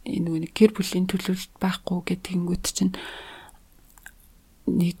энэ нэг гэр бүлийн төлөвлөлт байхгүй гэдгийгүүд чинь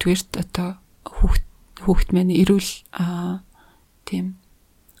нэгдүгээрт одоо хүүхэд маань эрүүл тийм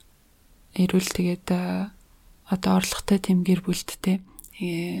эрүүл тэгээд одоо орлоготой тийм гэр бүлдтэй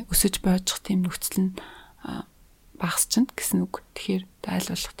өсөж бойжих тийм нөхцөл нь багасчихна гэсэн үг. Тэгэхээр айл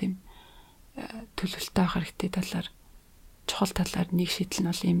болох тийм төлөвлөлтөй авах хэрэгтэй талаар чухал талаар нэг шийдэл нь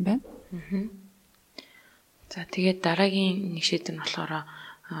бол юм байна. За тэгээд дараагийн нэг шийдэл нь болохоор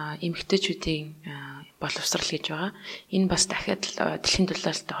эмэгтэйчүүдийн боловсрал гэж байгаа. Энэ бас дахиад дэлхийн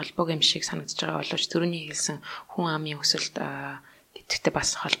төлөөлөлтөй холбоогүй юм шиг санагдаж байгаа боловч түрүүний хэлсэн хүн амын өсөлт гэдэг Тэгтээ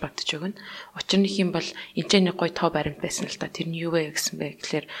бас холбогдож өгнө. Учир нь юм бол энэ нэг гоё тоо баримт байсан л да. Тэр нь юу вэ гэсэн бэ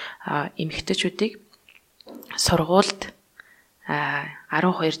гэхээр эмэгтэйчүүдийг сургуульд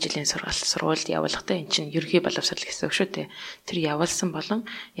 12 жилийн сургуульд явуулгатай эн чинь ерөнхий боловсрол гэсэн үг шүү дээ. Тэр явуулсан болон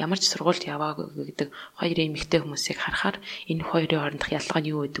ямар ч сургуульд яваагүй гэдэг хоёр эмэгтэй хүмүүсийг харахаар энэ хоёрын хоорондох ялгаа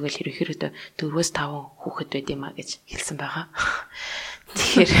нь юу гэдэг вэ? Ерөнхийдөө 4-5 хүүхэд байд юм а гэж хэлсэн байгаа.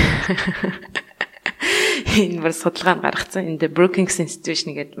 Тэгэхээр энэ бүр судалгаа нь гаргацсан. Энд Brookings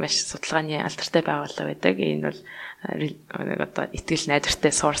Institution гэдэг маш судалгааны алдартай байгууллага байдаг. Энэ бол одоо итгэл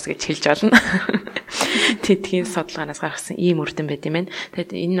найдвартай source гэж хэлж болно. Тэдгийн судалгаанаас гаргасан ийм үр дүн байт юм байна.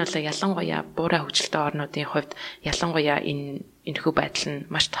 Тэгэд энэ нь бол ялангуяа буурай хөгжилтэй орнуудын хувьд ялангуяа энэхүү байдал нь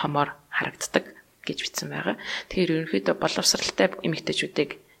маш томоор харагддаг гэж бичсэн байгаа. Тэгэхээр ерөнхийдөө боловсралтай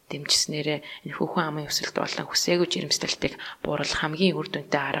эмэгтэйчүүдийг дэмжснээрээ энэ хүүхэн амын өсөлт болон хүсээгүй жирэмслэлтийг бууруулах хамгийн үр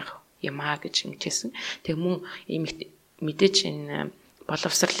дүнтэй арга юм аа гэж ингэжсэн. Тэг мөн мэдээж энэ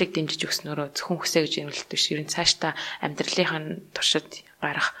боловсролыг дэмжиж өгснөөрөө зөвхөн хүсээгүй жирэмслэлт биш ерэн цаашдаа амьдралынхаа туршид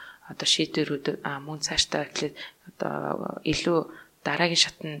гарах одоо шийдвэрүүд мөн цаашдаа одоо илүү дараагийн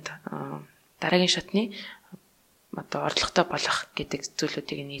шатны одоо орлоготой болох гэдэг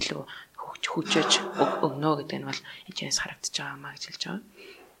зүйлүүдийг нь илүү хөгжөөж өгнө гэдэг нь бол эжээс харагдаж байгаа маа гэж хэлж байгаа.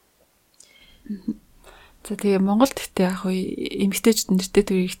 За тэгээ Монголд гэхдээ яг эмэгтэйчүүд нэртэй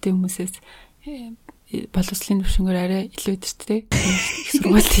төрөлхтэй хүмүүсээс боловсролын төвшнгөр арай илүү дээ шүү дээ. Их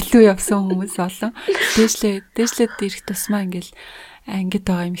сургуульд илүү явсан хүмүүс олон. Дээшлээд ирэх тусмаа ингээл ангид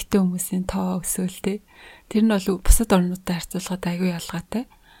байгаа эмэгтэй хүмүүсийн тоо өсөөлтэй. Тэр нь бол бусад орнуудтай харьцуулахад аягүй ялгаатай.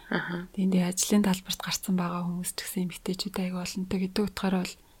 Тэгээд ажлын талбарт гарсан байгаа хүмүүс ч гэсэн эмэгтэйчүүд аягүй олонтой гэдэг утгаараа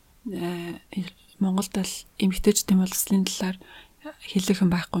бол Монголд бол эмэгтэйчүүдийн боловсролын талаар хэлэхэн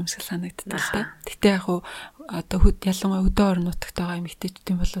байхгүй юм шиг санагддаг л та. Гэтэ яг одоо ялангуяа өдөө орон нутагт байгаа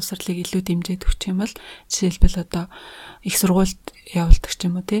эмэгтэйчүүдийн боловсролыг илүү дэмжиж өгч юм бол жишээлбэл одоо их сургуульд явуулдаг ч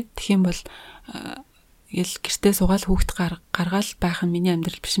юм уу тий. Тэгэх юм бол ил гэртээ суугаад хүүхд гаргаал байх нь миний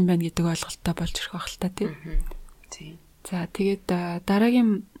амьдрал биш юм байна гэдэг ойлголттой болж ирэх байх л та тий. За тэгээд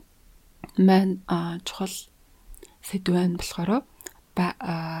дараагийн маань чухал сэдв байна болохоор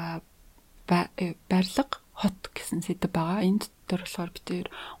барилга хот гэсэн сэдв байгаа. Энд дээр болохоор бид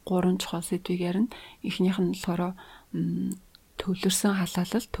 3 чухал сэдвийг ярина. Эхнийх нь болохоор төвлөрсөн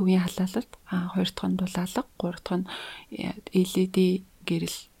халаалалт, төвийн халаалалт, хоёр дахь нь дулаалга, гурав дахь нь LED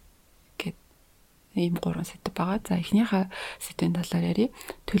гэрэл гэд ийм 3 сэдв байгаа. За эхнийхээ сэдвийн талаар ярив.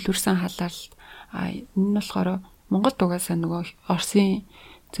 Төвлөрсөн халаалалт энэ нь болохоор Монголд угаасаа нөгөө Оросын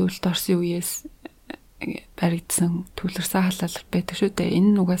зөвлөлт Оросын үеэс баригдсан төвлөрсөн халаалт байдаг шүү дээ.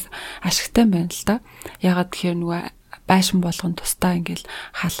 Энэ нь угаас ашигтай байна л да. Ягаад гэхээр нөгөө байшин болгон тусдаа ингээл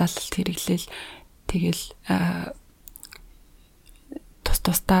халаалт хэрэглээл тэгэл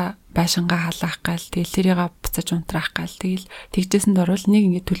тусдаа байшингаа халаах гал тэгэл тэрийгээ буцаж унтраах гал тэгэл тэгжсэнд орвол нэг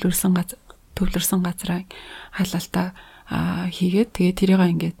ингээд төвлөрсөн газраа халаалтаа хийгээд тэгээ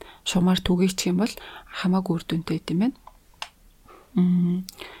тэрийгээ ингээд шумаар түгээчих юм бол хамаагүй үр дүнтэй гэдэм байна.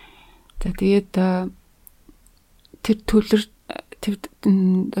 За тэгээд тэр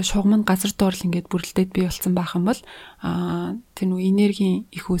шугамн газар дooрлол ингээд бүрэлдээд бий болсон байх юм бол тэр нүү энергийн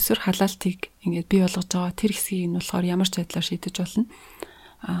их өсөр халаалтыг ингээд бий болгож байгаа тэр хэсгийг нь болохоор ямар ч байдлаар шийдэж болно.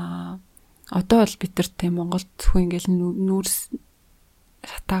 Одоо бол бид нар тийм Монголд зөвхөн ингээд нүүрс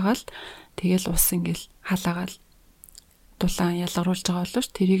шатаагаал тэгэл ус ингээд халаагаал дулаан ялгаруулж байгаа боловч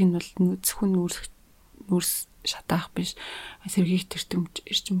тэрийг нь бол зөвхөн нүүрс шатаах биш сэргийх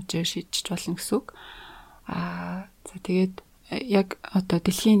эрчим хүчээр шийдэж болно гэсэн үг. За тэгээд яг одоо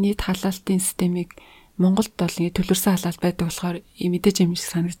дэлхийн нийт халаалтын системийг Монголд бол ингэ төлөрсөн халаалт байдаг болохоор мэдээж юм шиг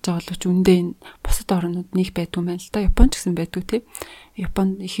санагдаж байгаа боловч үндэ энэ бусад орнууд нэг байдгүй мэн л да. Японд ч гэсэн байдгүй тий.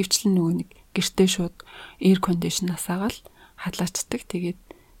 Японд их хвчлэн нөгөө нэг гэртээ шууд air condition насаагаал халаачдаг. Тэгээд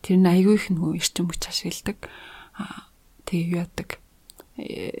тэр нь айгүй их нөгөө эрчим хүч ашигладаг. Тэгээ юу яадаг.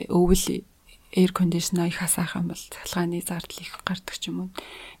 Өвөл air conditioner их хасаах юм бол цалгааны зардал их гардаг ч юм уу.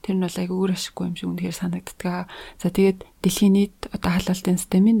 Тэр нь бол айгүй өөр ашиггүй юм шиг үнэхээр санагддаг. За тэгээд дэлхийн нийт одоо халаалтын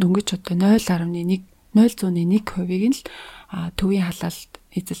системийн дөнгөж одоо 0.1% нь л төвийн халаалт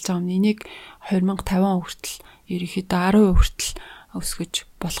эзэлж байгаа юм. Энийг 2050 хүртэл ерөнхийдөө 10% хүртэл өсгөж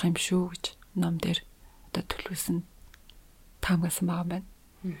болох юм шүү гэж ном дээр одоо төлөвлөсөн таамагласан байгаа юм байна.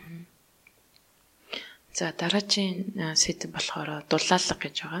 За дараагийн сэдв болохоор дулаалга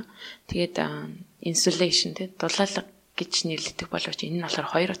гэж байгаа. Тэгээд insulation тий дулаалга гэж нэрлэдэг боловч энэ нь болохоор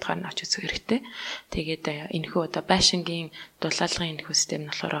хоёр утгаар нь авч үзэх хэрэгтэй. Тэгээд энэхүү одоо байшингийн дулаалгын энэхүү систем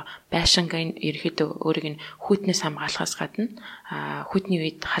нь болохоор байшингийн ерөөхдөө өөрийг нь хүйтнээс хамгаалахаас гадна хүйтний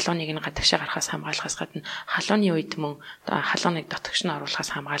үед халууныг нь гадагшаа гарахаас хамгаалахаас гадна халууны үед мөн халууныг дотогш нь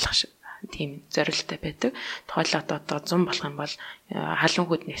оруулахаас хамгаалах тийм зорилттой байдаг. Тухайлбал одоо 100 болох юм бол халуун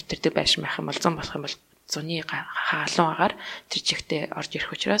хүүд нэвтэрдэг байшин байх юм бол 100 болох юм бол 100-ы халуун агаар тэр жигтэй орж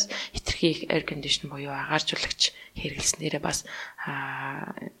ирэх учраас хитрхи air condition буюу агааржуулагч хэрэглэснээрээ бас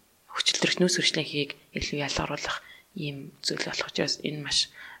хүчил төрх нүүрс хүрчлэнхийг илүү ялгаруулах ийм зүйл болох учраас энэ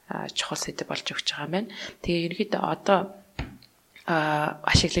маш чухал сэдв болж өгч байгаа юм байна. Тэгээ ерөнхийдөө одоо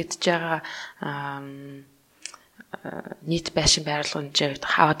ашиглагдж байгаа нийт байшин байгууллагын хувьд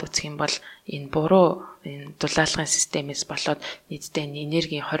хаваад үзэх юм бол энэ буруу энэ дулаалгын системээс болоод нийтдээ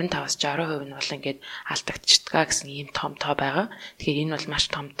энергийн 25-аас 60% нь бол ингээд алдагдчихдаг гэсэн ийм том тоо байгаа. Тэгэхээр энэ бол маш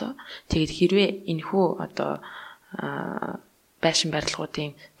том тоо. Тэгээд хэрвээ энэхүү одоо байшин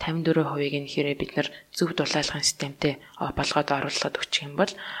байгууллагуудын 54%-ийг нь хэрвээ бид нар зөв дулаалгын системтэй болгоод оруулаад өгчих юм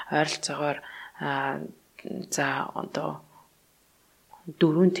бол ойролцоогоор за одоо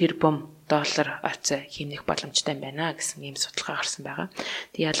 4 тэрбум доллар оцоо хэмнэх боломжтой байна гэсэн ийм судалгаа гарсан байгаа.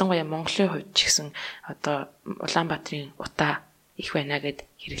 Тэг ялангуяа Монголын хувьд ч гэсэн одоо Улаанбаатарын утаа их байна гэд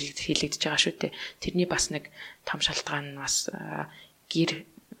хэлэгдэж байгаа шүү дээ. Тэрний бас нэг том шалтгаан нь бас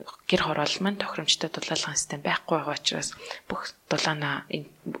гэр хороол маань тохиромжтой дулаалгын систем байхгүй байгаа учраас бүх дулаанаа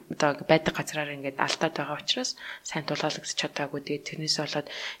одоо байдаг газраар ингээд алдаад байгаа учраас сайн дулаалгаж чадаагүй. Тэгээд тэрнээс болоод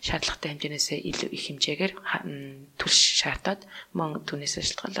шаардлагатай хэмжээнээсээ илүү их хэмжээгээр төлш шаардаад мөн түүнээс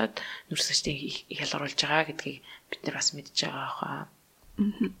шалтгаалаад нүрсэжтийг ялгаруулж байгаа гэдгийг бид нар бас мэдж байгаа хаа.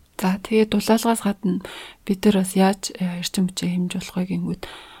 За тэгээд дулаалгаас гадна бид нар бас яаж эрчим хүчээ хэмж болох вэ гингүүд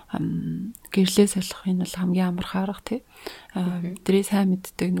гэрлээ солих энэ бол хамгийн амархан арга тий. Бидний сайн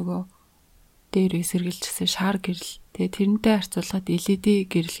мэддэг нөгөө дээр эсэргэлжсэн шар гэрэл. Тэгээ тэрнтэй харьцуулахад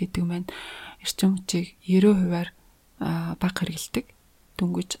LED гэрэл гэдэг маань эрчим хүчийг 90%-аар бага хэрэглэдэг.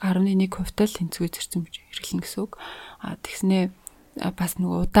 Дөнгөж 11% тал тэнцвэр эрчим хүч хэрэглэнэ гэсэн үг. Тэгснээ бас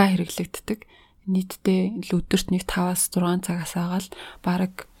нөгөө удаа хэрэглэгддэг. Нийтдээ өдөрт нэг 5-аас 6 цагаас агаал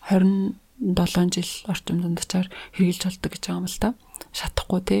бараг 27 жил орчим дундчаар хэрэгжилж болдог гэж байгаа юм л та.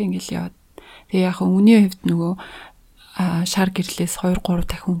 Шатахгүй те ингээл яваад. Тэгээ яг үнийн хувьд нөгөө шар гэрлээс 2-3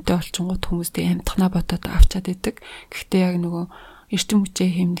 дахин үнэтэй болчингууд хүмүүстэй амтхнаа бодоод авчаад идэг. Гэхдээ яг нөгөө эрчим хүчээ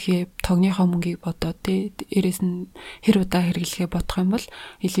хэмнэхээ тогныхоо мөнгийг бодоод те эрээс нь хэр удаа хэрэглэхээ бодох юм бол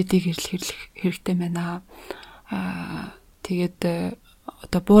LED гэрэл хэрэгтэй байна. Тэгээд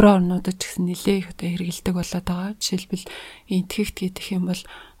одоо буураа орнуудад ч гэсэн нэлээ их одоо хэрэгэлдэг болоод байгаа. Жишээлбэл энтгэгт гэх юм бол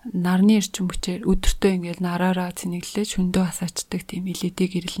нарны эрчим хүчээр өдөртөө ингээл нараараа цэнэглээ шөндөө хасаачдаг тийм LED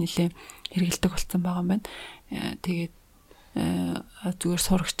гэрэл нэлээ хэрэгэлдэг болсон байгаа юм байна. Тэгээд зүгээр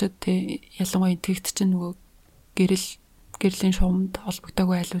сурагчид те ялангуяа энтгэгт чинь нөгөө гэрлийн шугамд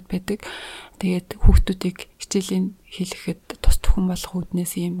холбогдоогүй айлууд байдаг. Тэгээд хүүхдүүдийг хичээлийн хийлгэхэд тус төхөн болох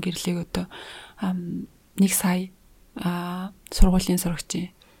үүднээс ийм гэрлийг одоо 1 сая сургуулийн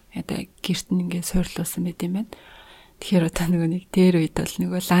сурагчийн одоо гэрт нь ингээд суйрлуулсан байт юм байна. Тэгэхээр одоо нөгөө нэг дээр үед бол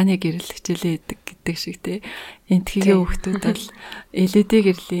нөгөө лааны гэрэл хичээлээ идэг гэдэг шиг те энтхигийн хүүхдүүд бол LED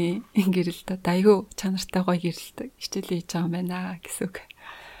гэрлийн гэрэлд айгүй чанартай гоё гэрэлтэй хичээлээ хийж байгаа юм байна гэсэн үг.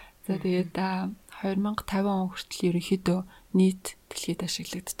 За тэгээд 2050 он хүртэл ерөнхийдөө нийт дэлхийд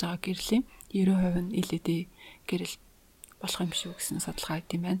ашиглагдаж байгаа гэрлийн 90% нь LED гэрэл болох юм шүү гэсэн судалгаа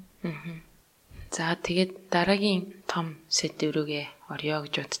өгд юм байна. За тэгээд дараагийн том сэдв рүүгээ орё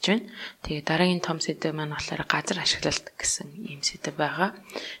гэж бодож байна. Тэгээд дараагийн том сэдв маань болохоор газар ашиглалт гэсэн ийм сэдв байгаа.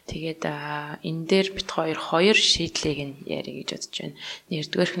 Тэгээд энэ дээр бит хоёр шийдлийг нь ярих гэж бодож байна.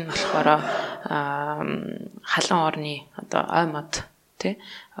 Нэгдүгээрх нь болохоор халуун орны одоо ой мод тий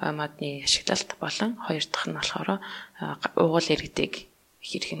ой модны ашиглалт болон хоёр дахь нь болохоор уугуул иргэдэг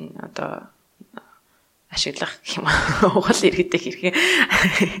хэрхэн одоо ашиглах юм уугуул иргэдэг хэрхэн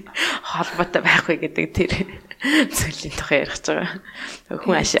холбоотой байхгүй гэдэг тэр зүйлийн тухай ярих гэж байгаа.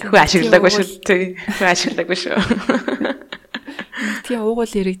 Хүн ашигладаггүй шүү. Хүн ашигладаггүй шүү. Тийм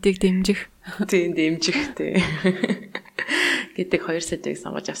уугуул иргэдэг дэмжих. Тийм дэмжих тий гэдэг хоёр сэдвийг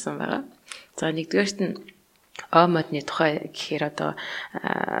сонгож авсан байгаа. За нэгдүгээрт нь ой модны тухай гэхээр одоо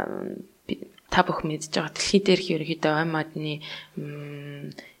та бүхэн мэдж байгаа дэлхий дээрх ерөнхийдөө ой модны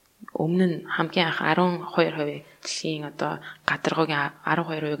өмнө нь хамгийн анх 12% дэлхийн одоо гадаргуугийн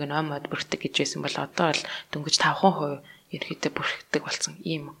 12%-ыг нь ой мод бүртгэдэг гэж байсан бол одоо бол дөнгөж 5% ерөнхийдөө бүртгэдэг болсон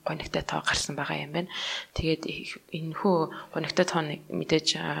ийм гонигтай тоо гарсан байгаа юм байна. Тэгээд энэхүү гонигтай тооны мэдээж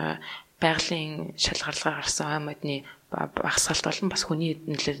байгалийн шалгарлага гарсан ой модны багасгалт болон бас хүний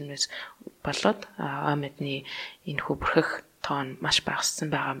нөлөөлнөөс болоод ой модны энэхүү бүрхэх тоон маш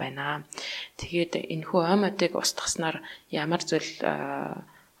багассан байгаа юм байна. Тэгээд энэхүү ой модыг устгаснаар ямар зүйл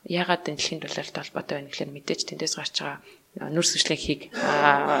ягаад дэлхийн дулаалт холбоотой байна гэхээр мэдээж тэндээс гарч байгаа нүрс хүчлэнхийг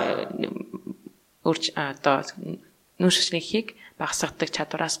одоо нүрс хүчлэнхийг багасгадаг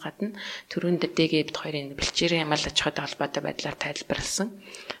чадвараас гадна түрүүн дээр дэгээ бид хоёрын бэлчээрийн амал аж ахуйтай холбоотой байдлаар тайлбарласан.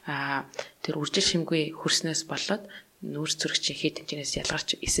 Тэр үржил шимгүй хөрснөөс болоод нүүрс зүрхчийн хэд хэмжээс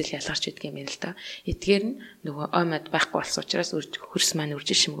ялгарч ялгарч идэх юм байна л да. Эдгээр нь нөгөө оймод байхгүй болсон учраас хөрс маань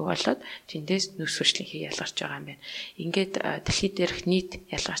үржил шимгүй болоод тэндээс нүүрс сүрчлийн ялгарч байгаа юм байна. Ингээд дэлхийд дээрх нийт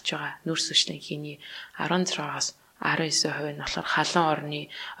ялгарч байгаа нүүрс сүрчлийн 16-аас 19% нь болохоор халуун орны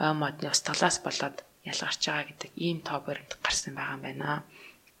ой модны устгалаас болоод ялгарч байгаа гэдэг ийм тоо баримт гарсан байгаа юм байна.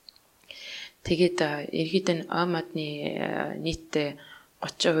 Тэгээд ерөнхийд нь ой модны нийтдээ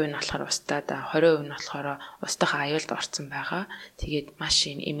 30% нь болохоор устдаад 20% нь болохоор устдах аюулд орсон байгаа. Тэгээд маш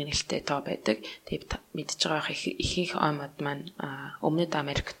эмгэнэлтэй тоо байдаг. Тэгээд мэдж байгаа ихэнх ой мод маань Өмнөд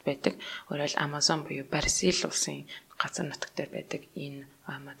Америкт байдаг. Өөрөөр Амазон буюу Бразил улсын газар нутаг дээр байдаг энэ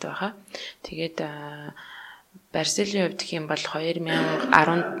ой мод байгаа. Тэгээд Бразилийн хувьд гэх юм бол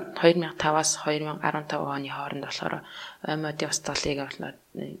 2005-аас 2015 оны хооронд болохоор ой модын устгалыг болохоор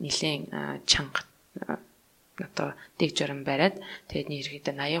нэлийн чанга одоо дэг журам бариад тэгээд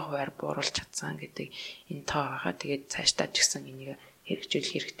ерөөдөө 80%-аар бууруулж чадсан гэдэг энэ тоо байгаа. Тэгээд цаашдаа ч гэсэн энийг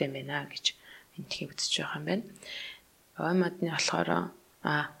хэрэгжүүлэх хэрэгтэй байна гэж эндхийн үзэж байгаа юм байна. Ой модны болохоор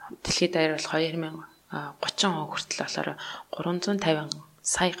дэлхийд даяар бол 2030 хүртэл болохоор 350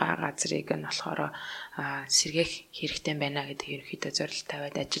 сая газрыг нь болохоор сэргээх хэрэгтэй байна гэдэг ерөнхийдөө зорилт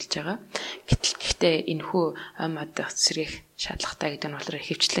тавиад ажиллаж байгаа. Гэхдээ энэхүү ой мод сэргээх шаардлагатай гэдэг нь болохоор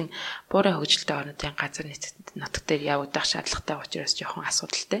хөвчлэн буурай хөгжилтэй орнуудын газар нутаг дээр явагдах шаардлагатай учраас жоохон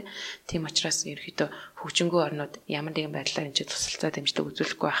асуудалтай. Тийм учраас ерөнхийдөө хөгжингөө орнууд ямар нэгэн байдлаар энэ тусалцаа дэмжлэг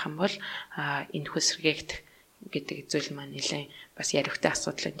үзүүлэхгүй байх юм бол энэхүү сэргээгдэх гэдэг зүйл маань нэлээд бас яривхтай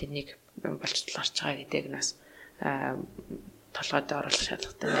асуудал тэнийг болж гарч байгаа гэдэг нь бас толгойд оруулах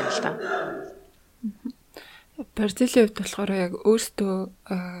шаардлагатай байна л да. Бразилийн хувьд болохоор яг өөртөө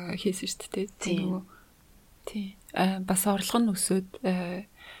хийсэн шүү дээ. Тийм. Бас орлого нь өсөд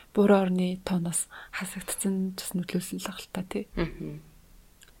буурай орны тооноос хасагдсан бас нөлөөлсөн л хаалта тий.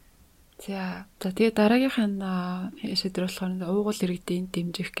 За тэгээ дараагийнх нь шийдвэр болохоор уугуул иргэдийн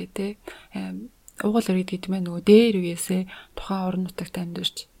дэмжих гэдэг. Уугуул иргэд гэдэг нь нөгөө дээр үеэсээ тухайн орон нутагт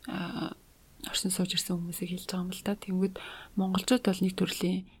амьдарч орсон сууж ирсэн хүмүүсийг хэлж байгаа юм л да. Тэнгүүд монголчууд бол нэг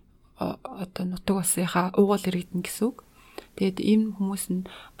төрлийн одоо нутаг усынхаа уугуул иргэдэн гэсэн үг. Тэгээд ийм хүмүүс нь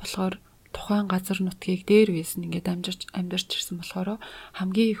болохоор тухайн газар нутгийг дээр үеэс нь ингээд амьдарч ирсэн болохоор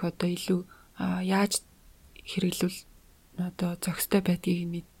хамгийн их одоо илүү яаж хэрэглүүл одоо зохистой байдгийг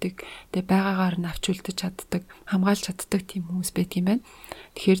мэддэг. Тэгээ байгаагаар нь авч үлдэж чаддаг, хамгаалж чаддаг тийм хүмүүс байдаг юм байна.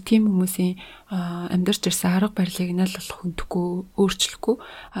 Тэгэхээр тийм хүмүүсийн амьдарч ирсэн арга барилыг нь л болох хүндэхгүй, өөрчлөхгүй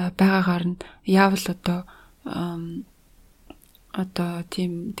байгаагаар нь яавал одоо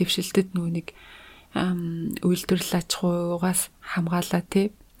тийм дэвшилтэд нүг үйлдвэрлэл аж ахуйгаас хамгаалаа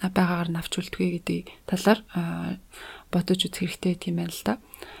тий байгаагаар нь авч үлдэхээ гэдэг талаар бодож үзэх хэрэгтэй тийм байна л да.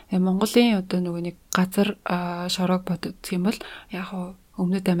 Монголын одоо нөгөө нэг газар шороог бодох юм бол яг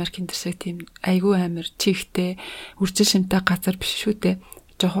Өмнөд Америкийн дэсэг тийм айгүй амир чихтэй үржил шимтэй газар биш шүү дээ.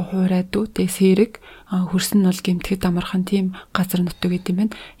 Жохоо хуурайд үү тэ сэрэг хөрс нь бол гэмтгэд амархан тийм газар нутаг гэдэг юм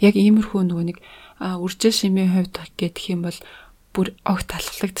байна. Яг иймэрхүү нөгөө нэг үржил шимийн хувьд гэх юм бол бүр огт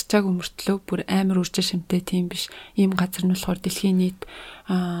талхлагдчихаагүй мөртлөө бүр амар үржил шимтэй тийм биш. Ийм газар нь болохоор дэлхийн нийт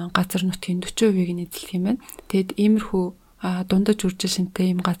газар нутгийн 40%-ийг нь эзэлдэг юм байна. Тэгэд иймэрхүү дундаж үржил шимтэй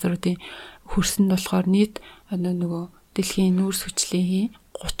ийм газруудын хөрс нь болохоор нийт нөгөө дэлхийн нүүрс хүчлийн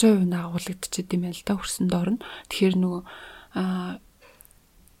 30% нь агуулгдчихэд юм байна л да хөрсөнд орно. Тэгэхээр нөгөө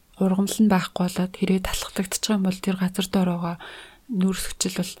ургамал нь байхгүй болоод хэрэг талхлагдчих юм бол тэр газар доороогоо нүүрс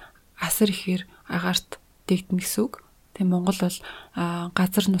хүчил бол асар ихээр агаарт дэгдэнэ гэсэн үг. Тэгээ Монгол бол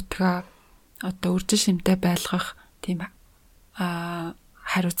газар нутгаа одоо үржил шимтэй байлгах тийм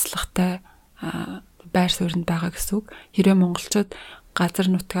хариуцлагатай байр суурьнд байгаа гэсэн үг. Хэрвээ монголчууд газар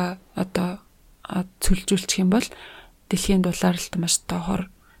нутгаа одоо цөлжүүлчих юм бол дэлхийн дулаалт маш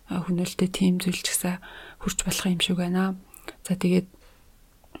доохор хөнөөлтөй тийм зүйлч гэсэн хүрч болох юм шиг байна. За тэгээд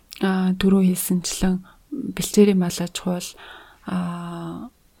дөрөв хэлсэнчлэн бэлчээрийн мал аж ахуй бол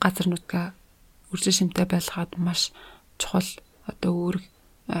газар нутгаа үржил шимтэй байлгаад маш чухал одоо үүрэг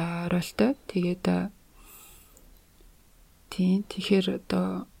ролтой. Тэгээд тэгэхээр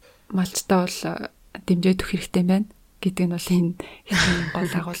одоо малчтаа бол дэмжиж өгөх хэрэгтэй байна гэдэг нь бол энэ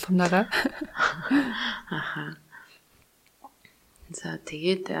гол агуулгамнаараа. Аха. За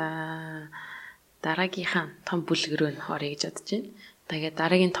тэгээд дараагийнхаа том бүлэг рүү орё гэж бодож байна. Тэгээд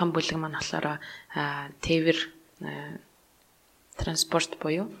дараагийн том бүлэг маань болохоор тээвэр транспорт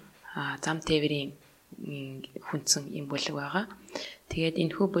буюу зам тээврийн хүнсэн юм бүлэг байгаа. Тэгээд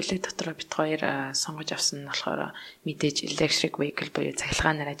энэхүү бүлэг дотор бид хоёр сонгож авсан нь болохоор мэдээж electric vehicle буюу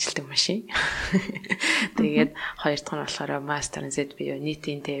цахилгаанаар ажилладаг машин. Тэгээд хоёр дахь нь болохоор mass transit буюу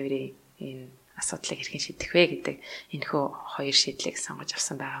нийтийн тээврийн энэ асуудлыг хэрхэн шийдэх вэ гэдэг энэхүү хоёр шийдлийг сонгож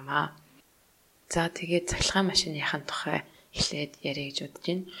авсан байгаамаа. За тэгээд цахилгаан машиныхын тухай эхлээд яриа гэж бодож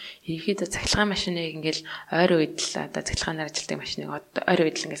байна. Ерөнхийдөө цахилгаан машиныг ингээл ойр үед л одоо цахилгаанаар ажилладаг машиныг ойр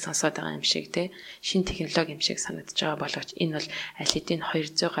үед л ингээд сонсоод байгаа юм шиг те шинэ технологи юм шиг санагдаж байгаа боловч энэ бол аль хэдийн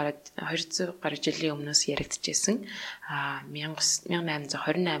 200 гаруй жилийн өмнөөс яригдчихсэн.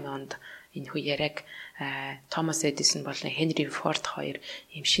 1828 онд энэ хүү яриаг Томас Эдисон болон Хенри Форд хоёр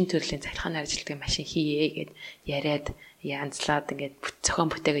ийм шин төрлийн цахилгаанаар ажилладаг машин хийе гэд яриад янзлаад ингээд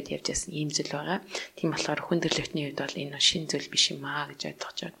зохион бүтээгээд явж байсан ийм зүйл байгаа. Тийм болохоор хүн төрөлхтний үед бол энэ шин зүйл биш юм аа гэж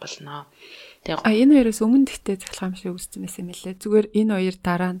ойлгож болно. Тэгээ энэ хоёроос өмнө гэхдээ цахилгаан машин үүссэн байсан юм лээ. Зүгээр энэ хоёр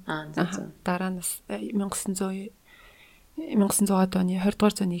дараа нь бас 1900-аад оны 20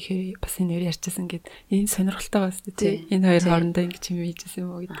 дугаар зууны ихэр бас энэ хоёр ярьжсэн гэд энэ сонирхолтой байна шүү дээ. Энэ хоёр хоорондоо ингэж юм хийжсэн юм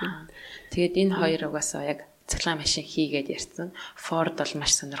уу гэдэг. Тэгээд энэ хоёр угаасаа яг цахилгаан машин хийгээд ярьсан. Ford бол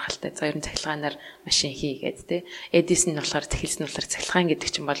маш сонирхолтой. За ер нь цахилгаанаар машин хийгээд тий. Edison нь болохоор захилсан болохоор цахилгаан гэдэг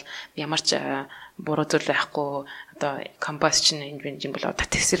чинь бол ямар ч буруу зүйл байхгүй одоо combustion engine бол одоо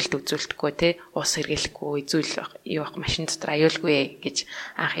тесрэлт үзүүлдэггүй тий. Ус хэргэлэхгүй, зүйл юу ах машин дотор аюулгүй гэж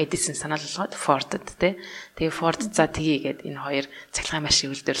анх Edison санал болгоод Ford-д тий. Тэгээ Ford за тгийгээд энэ хоёр цахилгаан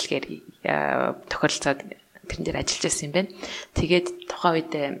машин үйлдвэрлэхээр тохиролцоод тэрэн дээр ажиллаж байсан юм байна. Тэгээд тухайн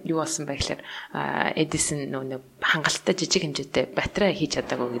үед юу болсон бэ гэхээр Edison нөө хангалттай жижиг хэмжээтэй батарей хийж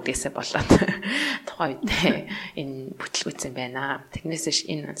чадаагүй гэдгээсээ болоод тухайн үед энэ бүтлгүүцсэн байна.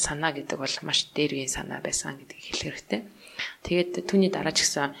 Тэрнээсээ энэ санаа гэдэг бол маш дээр үеийн санаа байсан гэдгийг хэлэх хэрэгтэй. Тэгээд түүний дараа ч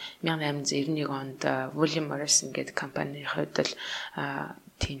гэсэн 1891 онд William Morrison гэдэг компанийн хувьд л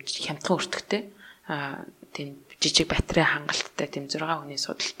тийм хямдхан өртөгтэй тийм жижиг батарей хангалттай тийм 6 хүний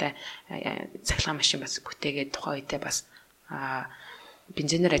судалтай цахилгаан машин бас бүтээгээд тухайн үедээ бас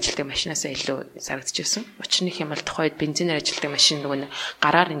бензинээр ажилладаг машинаас илүү зарагдчихсан. Учир нь юм бол тухайн үед бензинээр ажилладаг машин нөгөө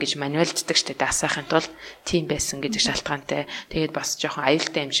гараар ингэж мануалддаг штэ даасахын тулд тийм байсан гэдэг шалтгаантай. Тэгээд бас жоохон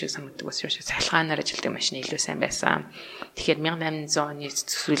аюултай юм шиг санагддаг бас юм шиг цахилгаанаар ажилладаг машин илүү сайн байсан. Тэгэхээр 1800 оны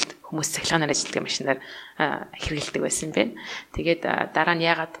сүүлд хүмүүс цахилгаанаар ажилладаг машинаар хэрэглэдэг байсан юм байна. Тэгээд дараа нь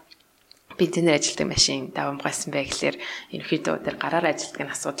яагаад бензинээр ажилладаг машин давамгайсан бай гэхлээр ерөнхийдөө тэр гараар ажилладаг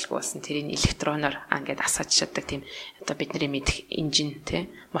нь асуудалгүй болсон. Тэрийг электроноор ингээд асааж чаддаг тийм одоо бидний мэдэх инжин тий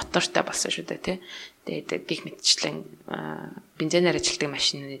мотортой болсон шүү дээ тий. Тэгээд гих мэтчлэн бензинээр ажилладаг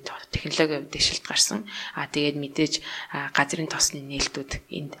машины технологийн хувьд шилт гарсан. Тэгээд мэдээж газрын тосны нээлтүүд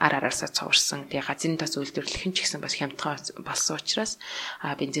энд араасаа цуурсан. Тэгээд газрын тос үйлдвэрлэх нь ч гэсэн бас хямдхан болсон учраас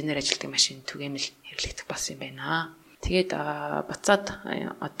бензинээр ажилладаг машин түгээмэл хэрэглэгдэх болсон юм байна. Тэгээд буцаад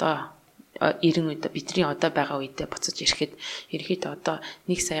одоо 90 үед бидний одоо байгаа үедээ буцаж ирэхэд ерөөхдөө одоо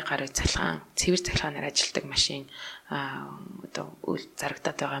 1 сая гаруй цэвэр цахилгаанаар ажилладаг машин одоо үйл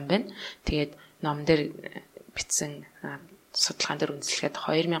зарагдаад байгаа юм байна. Тэгээд ном дээр бичсэн судалгаан дээр үндэслэхэд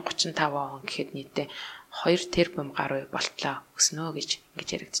 2035 он гэхэд нийтдээ 2 тэрбум гаруй болтлоо өснө гэж ингэж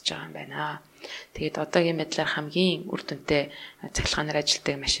яригдчихэж байгаа юм байна. Тэгээд одоогийн байдлаар хамгийн үр дүнтэй цахилгаанаар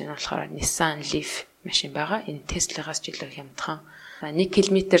ажилладаг машин болохоор Nissan Leaf машин байгаа. Энэ Tesla-гаас ч илүү хямдхан 1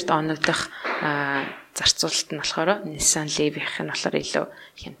 км-д оногдох зарцуулалт нь болохоор Nissan Leaf-ийнх нь болохоор илүү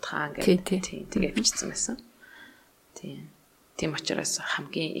хямдхан гэдэг тэгээ бичсэн байсан. Тийм учраас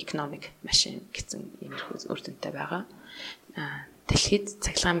хамгийн экономик машин гэсэн иймэрхүү үр дүнтэй байгаа. Дэлхийд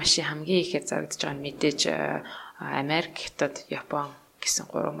цахилгаан машин хамгийн ихээр зарагдж байгаа нь мэдээж Америк, Хятад, Япон гэсэн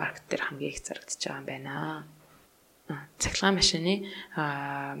 3 маркет дээр хамгийн их зарагдж байгаа юм байна. Цахилгаан машины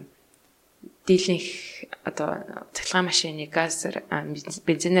дийлэнх одоо цахилгаан машины газар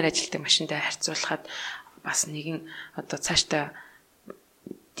бензинээр ажилладаг машинтай харьцуулахад бас нэгэн одоо цаашдаа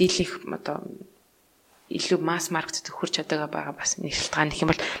дийлэнх одоо илүү масс маркетд хүрч чадаагаа байгаа бас нэг шалтгаан гэх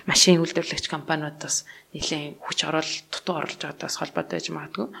юм бол машин үйлдвэрлэгч компаниуд бас нэлийн хүч оруулалт дутуу оруулж байгаадаас холбоотой байж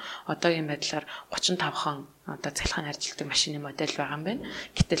магадгүй. Одоогийн байдлаар 35хан одоо цахилгаан ажилладаг машины модель байгаа юм байна.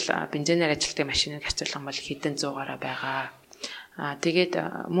 Гэтэл бензинээр ажилладаг машиныг харьцуулах юм бол хэдэн 100-аараа байгаа. Тэгээд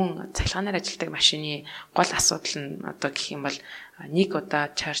мөн цахилгаанаар ажилладаг машины гол асуудал нь одоо гэх юм бол нэг удаа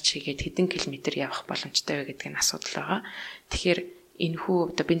чарж хийгээд хэдэн километр явах боломжтой вэ гэдэг нь асуудал байгаа. Тэгэхээр энэхүү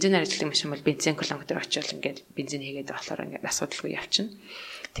одоо бензинээр ажилладаг машин бол бензин километр очивол ингээд бензин хийгээд болохоор ингээд асуудалгүй явчихна.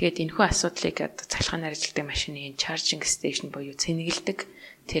 Тэгээд энэхүү асуудлыг одоо цахилгаанаар ажилладаг машины charging station буюу цэнэгэлдэг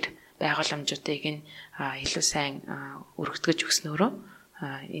тэр байгууламжуудыг нь илүү сайн өргөдгөж өгснөөрөө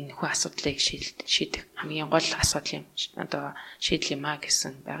энэхүү асуудлыг шийдэх хамгийн гол асуудал юм одоо шийдэл юм а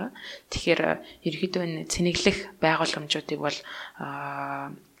гэсэн байгаа. Тэгэхээр ерөнхийдөө энэ цэнэглэх байгууламжуудыг бол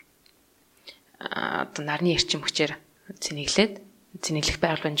одоо нарны эрчим хүчээр цэнэглэх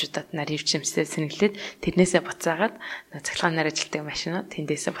байгууламжуудад нарийн эрчимсээ цэнэглээд тэрнээсээ буцаагаад цахилгаанаар ажилладаг машинууд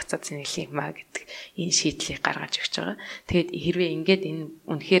тэндээсээ буцаад цэнэглэх юм а гэдэг энэ шийдлийг гаргаж өгч байгаа. Тэгээд хэрвээ ингээд энэ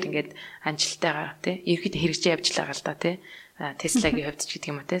үнэхээр ингээд амжилттайгаар тий ерөөхдөө хэрэгжиж явж байгаа л да тий Tesla-гийн хувьд ч гэдэг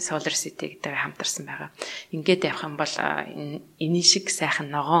юм уу те Solar City гэдэг хамтарсан байгаа. Ингээд явах юм бол энэ шиг сайхан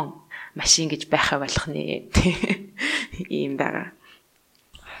ногоон машин гэж байхаа болох нэ ийм байгаа.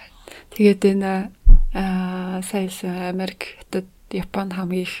 Тэгээд энэ сая Америк, Хятад, Японд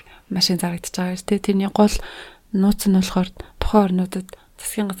хамгийн их машин зарагдаж байгаа шүү дээ. Тэрний гол нууц нь болохоор тухайн орнуудад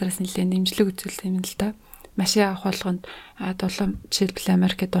засгийн газраас нэлээд дэмжлэг үзүүлдэг юм л да. Машин авах болгонд жишээлбэл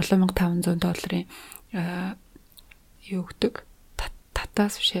Америкт $7,500 юу гэдэг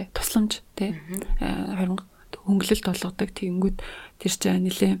татаас бишээ тусламж тий хөнгөлөлт болгодог. Тэгэнгүүт тэр чинь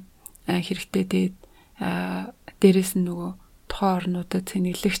нэлээд хэрэгтэй тэгээд дээрэс нь нөгөө тухайн орнуудад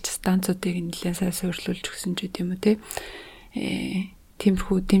цэнэглэгч станцуудыг нэлээд сайн суйрлуулж өгсөн ч гэдэм үү тий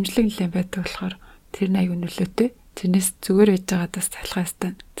тиймэрхүү дэмжлэг нэлээд байдаг болохоор тэр нь аюу нөлөөтэй. Тэрнээс зүгээр яж байгаадаас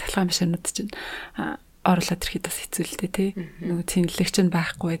цахилгаан машинууд чинь орлоод ирэхэд бас хэцүү л дээ тий нөгөө цэнэглэгч нь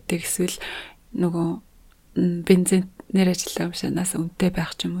байхгүй байдаг эсвэл нөгөө бензинээр ажилладаг машинаас үнэтэй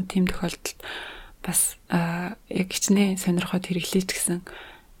байх ч юм уу тийм тохиолдолд бас яг хичнээн сонирхоод хэрэглэж гисэн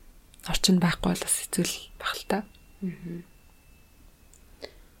орчин байхгүй бол бас хэцүү л байх л та.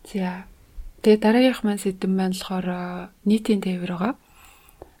 За тэгээ дараагийнх маань сэдэв маань болохоор нийтийн тээвэр байгаа.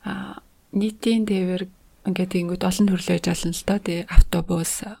 Нийтийн тээвэр ингээд ингэдэг олон төрлөө ажиллана л да. Тэгээ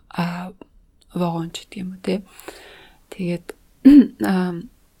автобус, вагон ч гэдэг юм уу те. Тэгээд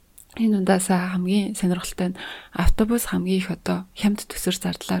энэ ундаасаа хамгийн сонирхолтой нь автобус хамгийн их одоо хямд төсөр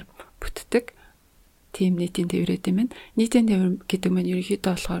зардлаар бүтдэг тийм нийтийн тээврээд юм байна. Нийтийн тээвэр гэдэг нь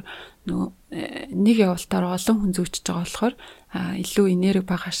ерөнхийдөө болохоор нөгөө нэг явалтаар олон хүн зүүчж байгаа болохоор илүү энерги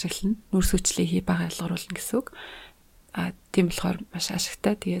бага ашиглана, нүрс хүчлээ бага ялгаруулна гэсэн үг. Тийм болохоор маш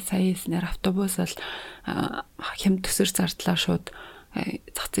ашигтай. Тэгээ сая хэлснээр автобус бол хямд төсөр зардлаар шууд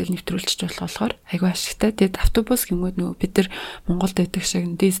зах зээл нэвтрүүлчих болохоор айгүй ашигтай. Тэгээд автобус гэмүүд нөгөө бид нар Монголд байдаг шиг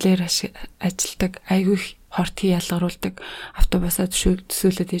дизелээр ажилдаг айгүй их хортхий ялгаруулдаг автобусаа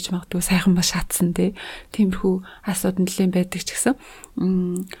төсөөлөд хийж магадгүй сайхан ба шатсан тиймэрхүү асуудал нэлээд байдаг ч гэсэн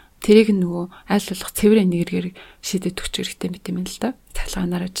тэрийг нөгөө аль болох цэвэр энергиээр шийдэж өгч хэрэгтэй мэт юм л да.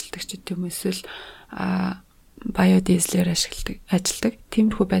 Цахилгаанаар ажилдаг ч гэдэг юм эсвэл биодизелээр ажилдаг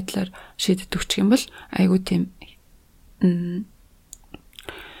тиймэрхүү байдлаар шийдэж өгчих юм бол айгүй тийм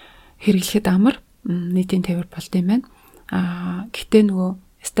хэрэглэхэд амар нийтийн тээвэр болд юм байна. Гэтэ нөгөө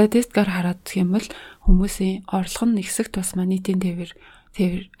статистикаар хараад юм бол хүмүүсийн орлого нь нэгсэх тусмаа нийтийн тээвэр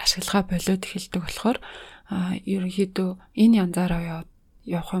ашиглахаа болоод эхэлдэг болохоор ерөнхийдөө энэ янзаараа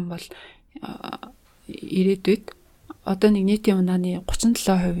явах юм бол ирээдүйд одоо нэг нийтийн унааны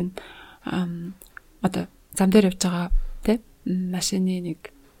 37% нь одоо зам дээр явж байгаа тийм машины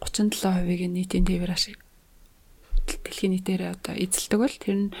нэг 37%-ийг нийтийн тээвэр дэлхийн нийтээр одоо эзэлдэг бол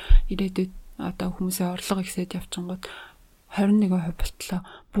тэр нь ирээдүйд одоо хүмүүсийн орлого ихсээд явчингууд 21% болтлоо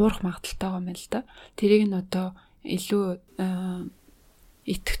буурах магадaltaй байгаа юм л да. Тэрийг нь одоо илүү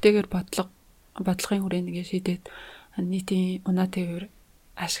идэвхтэйгээр бодлогын хүрээндээ шийдээд нийтийн унаа тээвэр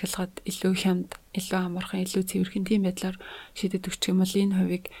ашиглахад илүү хямд, илүү амархан, илүү цэвэрхэн тийм байдлаар шийдэж өгчих юм бол энэ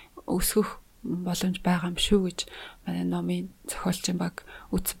хувийг өсгөх боломж байгаа юм шүү гэж манай номын зохиолчин баг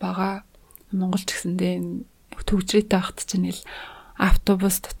үз байгаа. Монгол ч гэсэндээ төвчрээтэй багт чинь л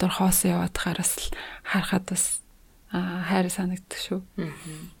автобус дотор хоос яваад хараас харахад бас хайр санагддаг шүү.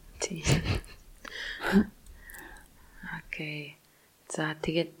 Тийм. Окей. За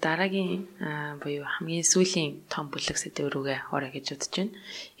тэгээд дараагийн буюу хамгийн сүүлийн том бүлэг сэдв рүүгээ орё гэж бодож байна.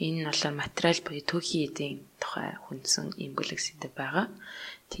 Энэ нь болохоор материал буюу түүхийн эдийн тухай хүндсэн ийм бүлэг сэдв байгаа.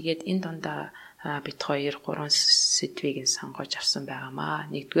 Тэгээд энэ дондаа бид 2-3 сэдвийг сонгож авсан байгаамаа.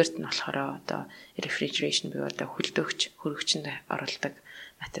 Нэгдүгээрт нь болохоор одоо refrigeration буюу одоо хөргөгчөнд оруулдаг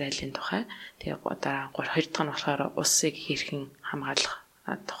материалын тухай. Тэгээ дараа 2 дахь нь болохоор усыг хэрхэн хамгаалах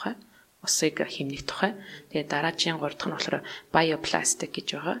тухай. Усыг хэмнэх тухай. Тэгээ дараагийн 3 дахь нь болохоор биопластик гэж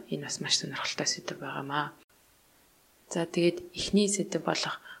байгаа. Энэ бас маш сонирхолтой сэдв байгаамаа. За тэгээд эхний сэдв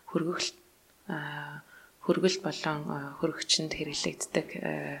болох хөргөлт болон хөргөгчөнд хэрэглэгддэг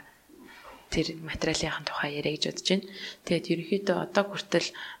тэр материалын тухай яриа гэж бодож байна. Тэгээд ерөнхийдөө одоо хүртэл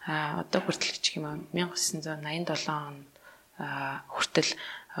гэх юм 1987 онд хүртэл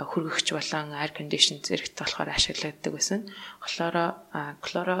хүргэгч болон air condition зэрэгт болохоор ашиглагддаг байсан.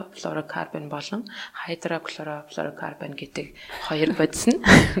 Chlorofluorocarbon болон hydrochlorofluorocarbon гэдэг хоёр бодис нь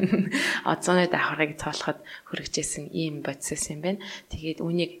озоны давхаргыг тоолоход хүргэжсэн ийм бодис юм байна. Тэгээд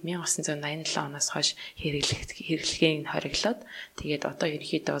үүнийг 1987 оноос хойш хэрэглэхийн хориглоод тэгээд одоо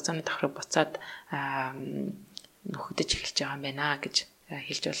ерөнхийдөө озоны давхарыг буцаад нөхөдөж эхэлж байгаа юм байна гэж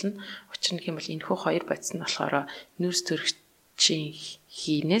хэлж болно. Учир нь бол энэхүү хоёр бодис нь болохоор нүүрс төрөгчийн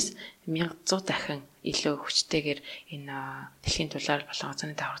хийнээс 1100 дахин илүү хүчтэйгээр энэ дэлхийн тулаар болон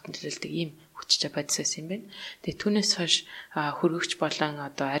озоны давхарт нөлөөлдөг ийм хүчтэй бодис юм байна. Тэгээ түүнээс хойш хүргэгч болон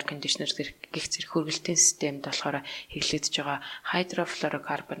одоо air conditioner гэх зэрэг хүргэлтийн системд болохоор хэрэглэгдэж байгаа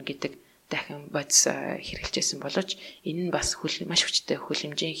hydrofluorocarbon гэдэг дахин бодис хэрэгжилжсэн боловч энэ нь бас маш хүчтэй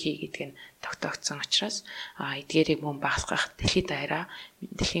хөлөмжийн хий гэдэг нь тогтоогдсон учраас эдгээрийг мөн багасгах дэлхийд даяараа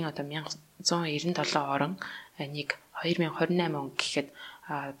дэлхийн одоо 1197 орон нэг 2028 он гэхэд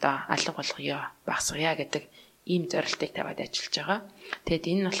одоо алга болгоё багасгая гэдэг ийм зорилтыг тавиад ажиллаж байгаа. Тэгэд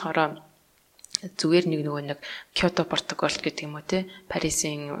энэ нь болохоор зүгээр нэг Кёто протокол гэдэг юм уу те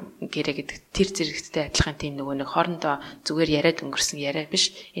Парисын гэрээ гэдэг тэр зэрэгтэй адилхан тийм нэг хоорондоо зүгээр яриад өнгөрсөн яриа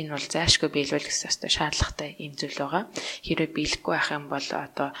биш. Энэ бол зайлшгүй биелүүлэх ёстой шаардлагатай ийм зүйл байгаа. Хэрвээ биелэхгүй байх юм бол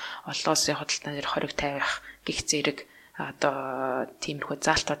одоо олон улсын худалдаан дээр хориг тавих гих зэрэг одоо тиймэрхүү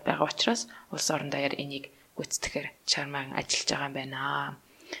заалтууд байгаа учраас улс орон даяар энийг гүйцэтгэхээр чармаан ажиллаж байгаа юм байна.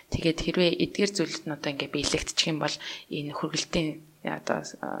 Тэгээд хэрвээ эдгээр зүйлд нь одоо ингээ биелэгдчих юм бол энэ хүргэлтийн одоо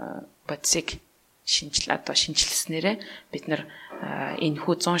бодисыг шинжилснээрээ бид нар энэ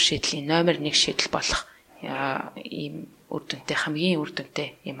хүү 100 шийдлийн номер 1 шийдэл болох ийм үр дүнтэй хамгийн үр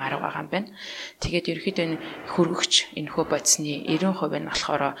дүнтэй ийм арга байгаа юм байна. Тэгээд ерөөхдөө энэ хүргэгч энэ хүү бодисны 90% нь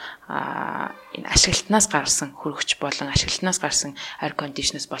болохоор энэ ашиглалтнаас гарсан хүргэгч болон ашиглалтнаас гарсан air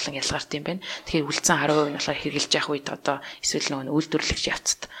conditioners болон ялгарт юм байна. Тэгэхээр үлдсэн 10% нь болохоор хэрглэж явах үед одоо эсвэл нөгөө үйлдвэрлэгч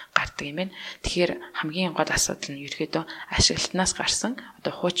явцад гардаг юм байна. Тэгэхээр хамгийн гол асуудал нь ерөөхдөө ашиглалтнаас гарсан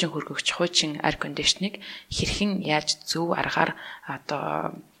одоо хуучин хүргэгч, хуучин air conditioning хэрхэн яаж зөв аргаар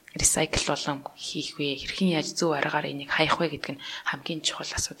одоо recycle болон хийх вэ? Хэрхэн яаж зөв аргаар энийг хаях вэ гэдэг нь хамгийн чухал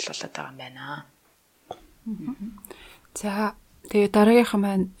асуудал болоод байгаа юм байна. За тэгээ дараагийнх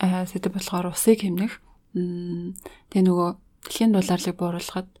маань сэдв болохоор усыг хэмнэх. Тэгээ нөгөө дэлхийн дулаалыг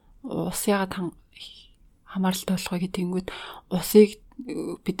бууруулахад ус яагаад хамааралтай болох вэ гэдэгэнгүүт усыг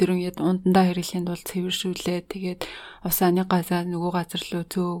бид нэг ундандаа хэрэглэхийн тулд цэвэршүүлээ. Тэгээд ус аны газар нөгөө газар руу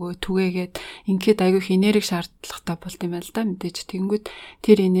зөөгөө түгээгээд ингээд айгүй их энерги шаардлагатай болт юм байна л да. Мэдээж тэгэнгүүт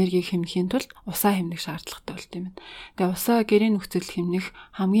тэр энергийг хэмнэхийн тулд усаа хэмнэх шаардлагатай болт юм байна. Тэгээ усаа гэрийн нөхцөл хэмнэх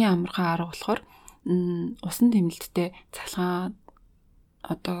хамгийн амархан арга болохоор усан тэмэлттэй цалгаан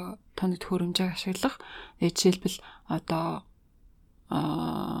одоо тоног хөрөмжийг ашиглах. Тэгээ жишээлбэл одоо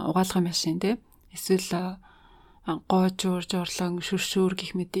угаалгын машин те эсвэл гоожуур, журлан, шүршүүр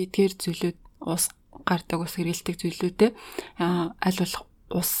гэх мэт эдгээр зүйлүүд ус гардаг ус хэрэгэлдэг зүйлүүдээ аль болох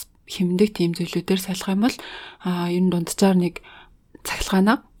ус хэмндэг тийм зүйлүүдээр салах юм бол ер нь дунджаар нэг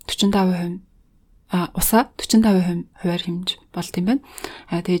цахилгаанаа 45% усаа 45% хувиар хэмж болт юм байна.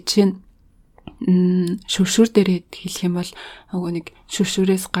 Тэгээд чинь шүршүүр дээр хэлэх юм бол нөгөө нэг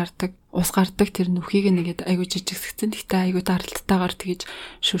шүршүүрээс гардаг ус гардаг тэр нүхийг нэгээд айгуу жижигсгцэн гэхдээ айгуу даралттайгаар тэгж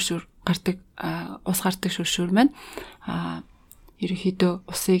шүршүүр гардаг ус гардаг шүршүүр маань ерөнхийдөө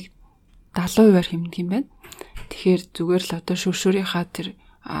усыг 70%-аар хэмнэх юм байна. Тэгэхээр зүгээр л одоо шүршүүрийнхаа тэр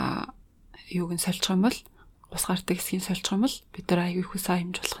юуг нь сольчих юм бол ус гардаг хэсгийг сольчих юм бол бид нар аягүй их усаа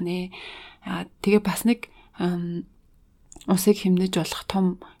хэмж болох нэ. Тэгээ бас нэг усыг хэмнэж болох том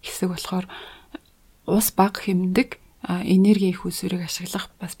хэсэг болохоор ус бага хэмндэг энерги их үсвэрийг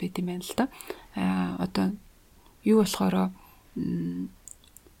ашиглах бас байт юм байна л да. Одоо юу болохоор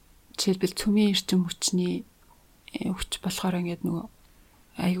жишээлбэл цөмийн эрчим хүчний хүч болохоор ингээд нөгөө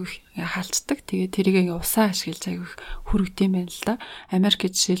аягүй хаалцдаг. Тэгээ тэрийг ингээ усаа ашиглаж аягүй хүргэдэм байна л да. Америк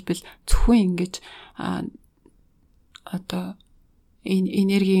жишээлбэл зөвхөн ингэж одоо энэ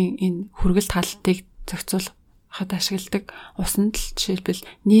энергийн энэ хүргэлт халтыг зохицуулахад ашигладаг усанд л жишээлбэл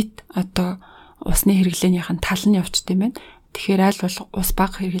нийт одоо усны хэрэглээнийх нь тал нь явчт юм байна. Тэгэхээр аль болох ус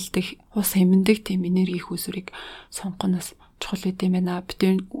бага хэрэглэдэг, ус хэмндэг тийм энерги их үсвэрийг сонгохоос чухал гэдэм байна.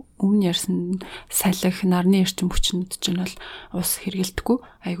 Бид өмнө ярьсан салхи, нарны эрчим хүчнүүд ч нь бол ус хэрэглэдэггүй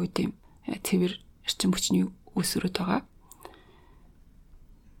айгуу тийм цэвэр эрчим хүчний үсвэрүүд байгаа.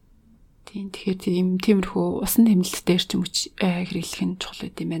 Тэгэхээр тиймэрхүү усан тэмэлттэй эрчим хүч хэрэглэх нь чухал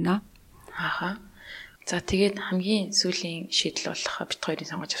гэдэм байна. Ааха. За тэгээд хамгийн сүүлийн шийдэл болох бит хоёрын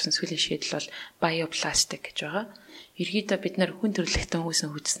сонгож авсан сүүлийн шийдэл бол биопластик гэж байгаа. Ерөнхийдөө бид нар хүн төрөлхтөн үүсэн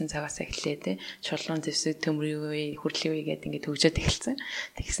хүчсэн цагаас эхлээ те чулуун зэвсэг төмрийн үе хүртлийн үе гэдэг ингээд хөгжөөд эхэлсэн.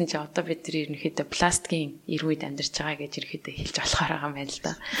 Тэгсэн чинь одоо бид нар ерөнхийдөө пластикийн эр үед амьдарч байгаа гэж ерөнхийдөө хэлж болохоор байгаа юм байна л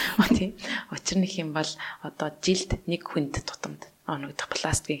да. Тийм. Учир нь юм бол одоо жилд нэг хүнд тутамд оногдох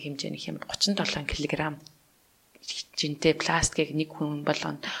пластикийн хэмжээ нь юм 37 кг жинтэй пластикийг нэг хүн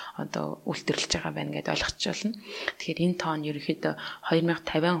болгонд одоо үйлдвэрлэж байгаа байна гэдээ ойлгоч болно. Тэгэхээр энэ тоон ерөнхийдөө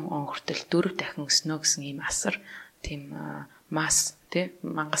 2050 он хүртэл 4 дахин өснө гэсэн ийм асар тийм масс тий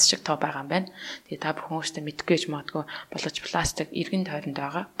мангас шиг тоо байгаа юм байна. Тэгээ та бүхэн өөртөө мэдгүй ч магадгүй боловч пластик эргэн тойронд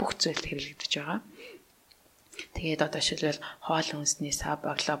байгаа бүх зүйлд хэрэглэгдэж байгаа. Тэгээд одоо шилбэл хоол хүнсний сав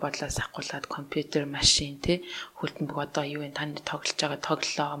бодлоос ахгуулаад компьютер машин тий хөлбөмбөг одоо юу вэ танд тоглож байгаа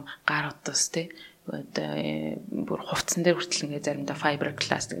тоглоом гар утас тий бүр хувцсан дээр хүртэл ингээ заримдаа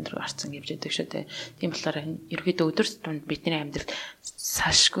fiberglass гэдэг орцсон гэж яддаг шүү дээ. Тийм болохоор ерөөдөө өдөр тутмын бидний амьдралд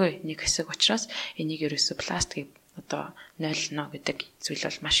салшгүй нэг хэсэг учраас энийг ерөөсө пластикийг одоо нойлно гэдэг зүйл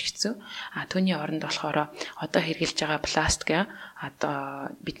бол маш хэцүү. Түүний оронд болохоор одоо хэрэгжилж байгаа пластик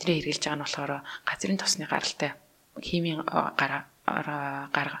одоо бидний хэрэгжилж байгаа нь болохоор газрын тосны гаралтай химийн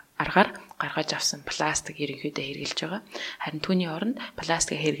аргаар гаргаж авсан пластик ерөнхийдөө хэрэгжилж байгаа. Харин түүний оронд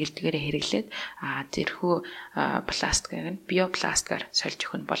пластик хэрэглэлдгээрээ хэрэглээд тэрхүү пластикийг нь биопластикаар сольж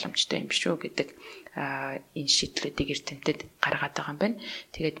өгөх нь боломжтой юм шүү гэдэг энэ шийдлүүдийг эрдэмтэд гаргаад байгаа юм байна.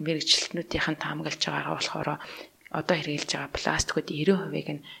 Тэгээд мэрэгчлэнүүдийнх нь таамаглаж байгаагаа болохоор одоо хэрэгжилж байгаа пластикуудын 90%-ийг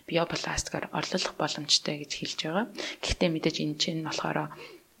нь биопластикаар орлуулах боломжтой гэж хэлж байгаа. Гэхдээ мэдээж энэ чинь болохоор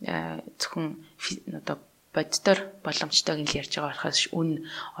зөвхөн одоо боддоор боломжтойг нь ярьж байгаа болохоос үн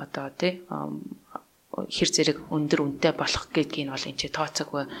одоо тий хэр зэрэг өндөр үнэтэй болох гэдгийг нь бол энэ ч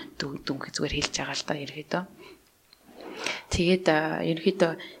тооцоогүй дүнх зүгээр хэлж байгаа л да ерөөдөө. Тэгээд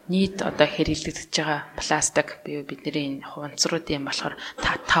ерөөдөө нийт одоо хэрэглэгдэж байгаа пластик бидний хуванцруудын болохоор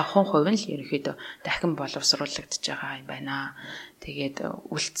 5% нь л ерөөдөө дахин боловсруулагдж байгаа юм байна. Тэгээд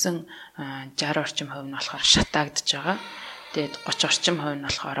үлдсэн 60 орчим хувь нь болохоор шатаагдж байгаа. Тэгээд 30 орчим хувь нь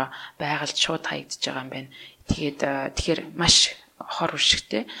болохоор байгальд шууд хаягдж байгаа юм байна. Тэгэхээр маш хор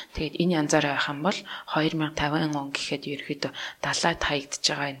уршигтэй. Тэгээд энэ янзаараа байх юм бол 2050 он гэхэд ерөөдөө далайд хаягдж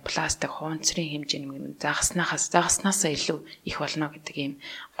байгаа энэ пластик хуванцрын хэмжээ нь загаснаас илүү их болно гэдэг ийм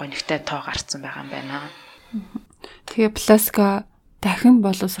гонигтай тоо гарцсан байгаа юм байна. Тэгээ пластика дахин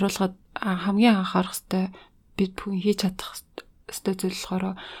боловсруулахад хамгийн анхаарах хэрэгтэй бид бүхэн хийж чадах ёстой зүйл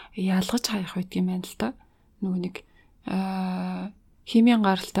болохоор ялгаж хаях байдаг юм байна л да. Нөгөө нэг химийн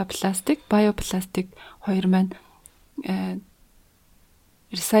гаралтай пластик, биопластик хоёр маань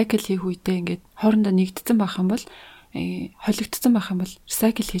recycle хийх үедээ ингээд хоорондоо нэгдсэн байх юм бол холигдсон байх юм бол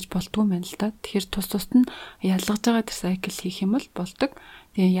recycle хийж болдгүй юм байна л да. Тэгэхээр тус нь ялгаж байгаа recycle хийх юм бол болдог.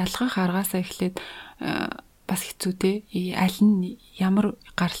 Тэгээ ялгах аргаасаа эхлээд бас хэцүү те. Аль нь ямар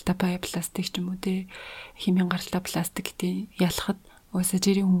гаралтай биопластик ч юм уу те. Химийн гаралтай пластик гэдэг ялахад уусаа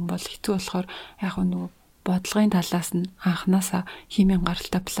жирийн хүн бол хэцүү болохоор яг нөгөө бодлогын талаас нь анханасаа химийн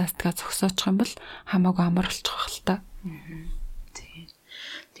гаралтай пластикаа зогсоочих юм бол хамаагүй амар болчих واخ л та.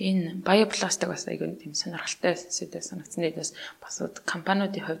 Тийм биопластик бас айгүй тийм сонирхолтой сэдв санагдсан.Ээс бас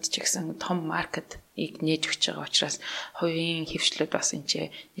компаниудын хувьд ч гэсэн том маркетыг нээж өгч байгаа учраас хувийн хөвчлүүд бас энэ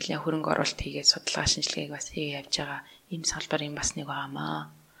нэлээд хөрөнгө оруулалт хийгээд судалгаа шинжилгээг бас хийгээд явж байгаа ийм салбар юм бас нэг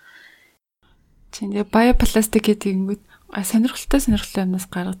байгаамаа. Тийм биопластик гэдэг нь сонирхолтой юмнаас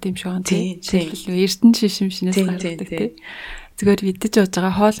гаргадаг юм шиг байна тийм. Эрдэнэ шишмшнээс гаргадаг тийм. Зүгээр видэж ууж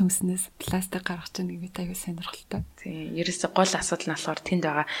байгаа хоол хүнснээс пластик гаргаж байгаа нэг аюу сонирхолтой. Тийм. Ерөөсө гол асуудал нь болохоор тэнд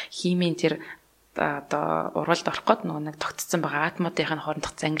байгаа химийн тэр одоо уралд орох гээд нэг тогтцсон байгаа атомуудын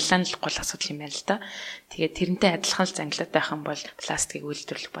хоорондох зангилаан л гол асуудал юм байна л да. Тэгээд тэрнтэй адилхан л зангилаад байх юм бол пластикийг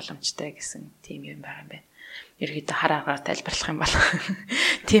үйлдвэрлэх боломжтой гэсэн тийм юм байгаа юм байна. Ерөөдөө хар аргаар тайлбарлах юм бол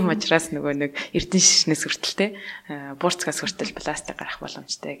тийм учраас нөгөө нэг эрдэнэ шишнээс хүртэлтэй буурцгаас хүртэл пластик гарах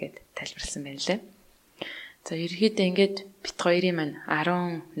боломжтой гэд тайлбарласан байна лээ. За ерөөдөө ингээд бит хоёрын маань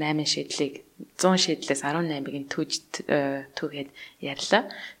 18 шийдлийг 100 шийдлээс 18-ыг нь түүгээд ярьлаа.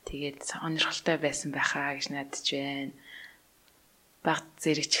 Тэгээд сонирхолтой байсан байхаа гэж найдаж байна. Баг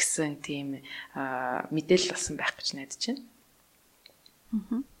зэрэг ч гэсэн тийм мэдээлэл болсон байх гэж найдаж байна.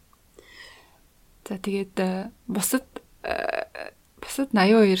 За тэгээд бусад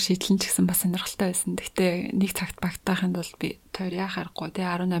 82 шийдлэн ч гэсэн бас сонирхолтой байсан. Гэхдээ нэг цагт багтаахынд бол би тойр яхахгүй тий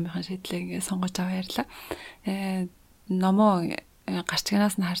 18-ын шийдлийг ингээд сонгож аваа ярьлаа. Номоо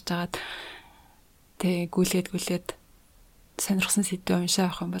гарчгнаас нь харж агаад тий гүйлгээд сонирхсан сэдв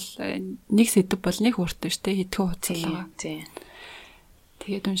уншаа авах юм бол нэг сэдв бол нэг урт биш тий хэдхэн хуцалгаа. Тий.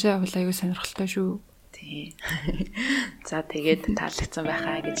 Тэгээд уншаа авал аюу сонирхолтой шүү. тий. За тэгээд таалагдсан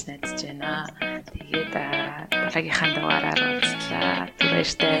байхаа гэж найдаж байна. Тэгээд дараагийнхаа дугаараар уулзлаа. Түр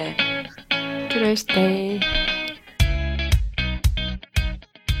баяртай.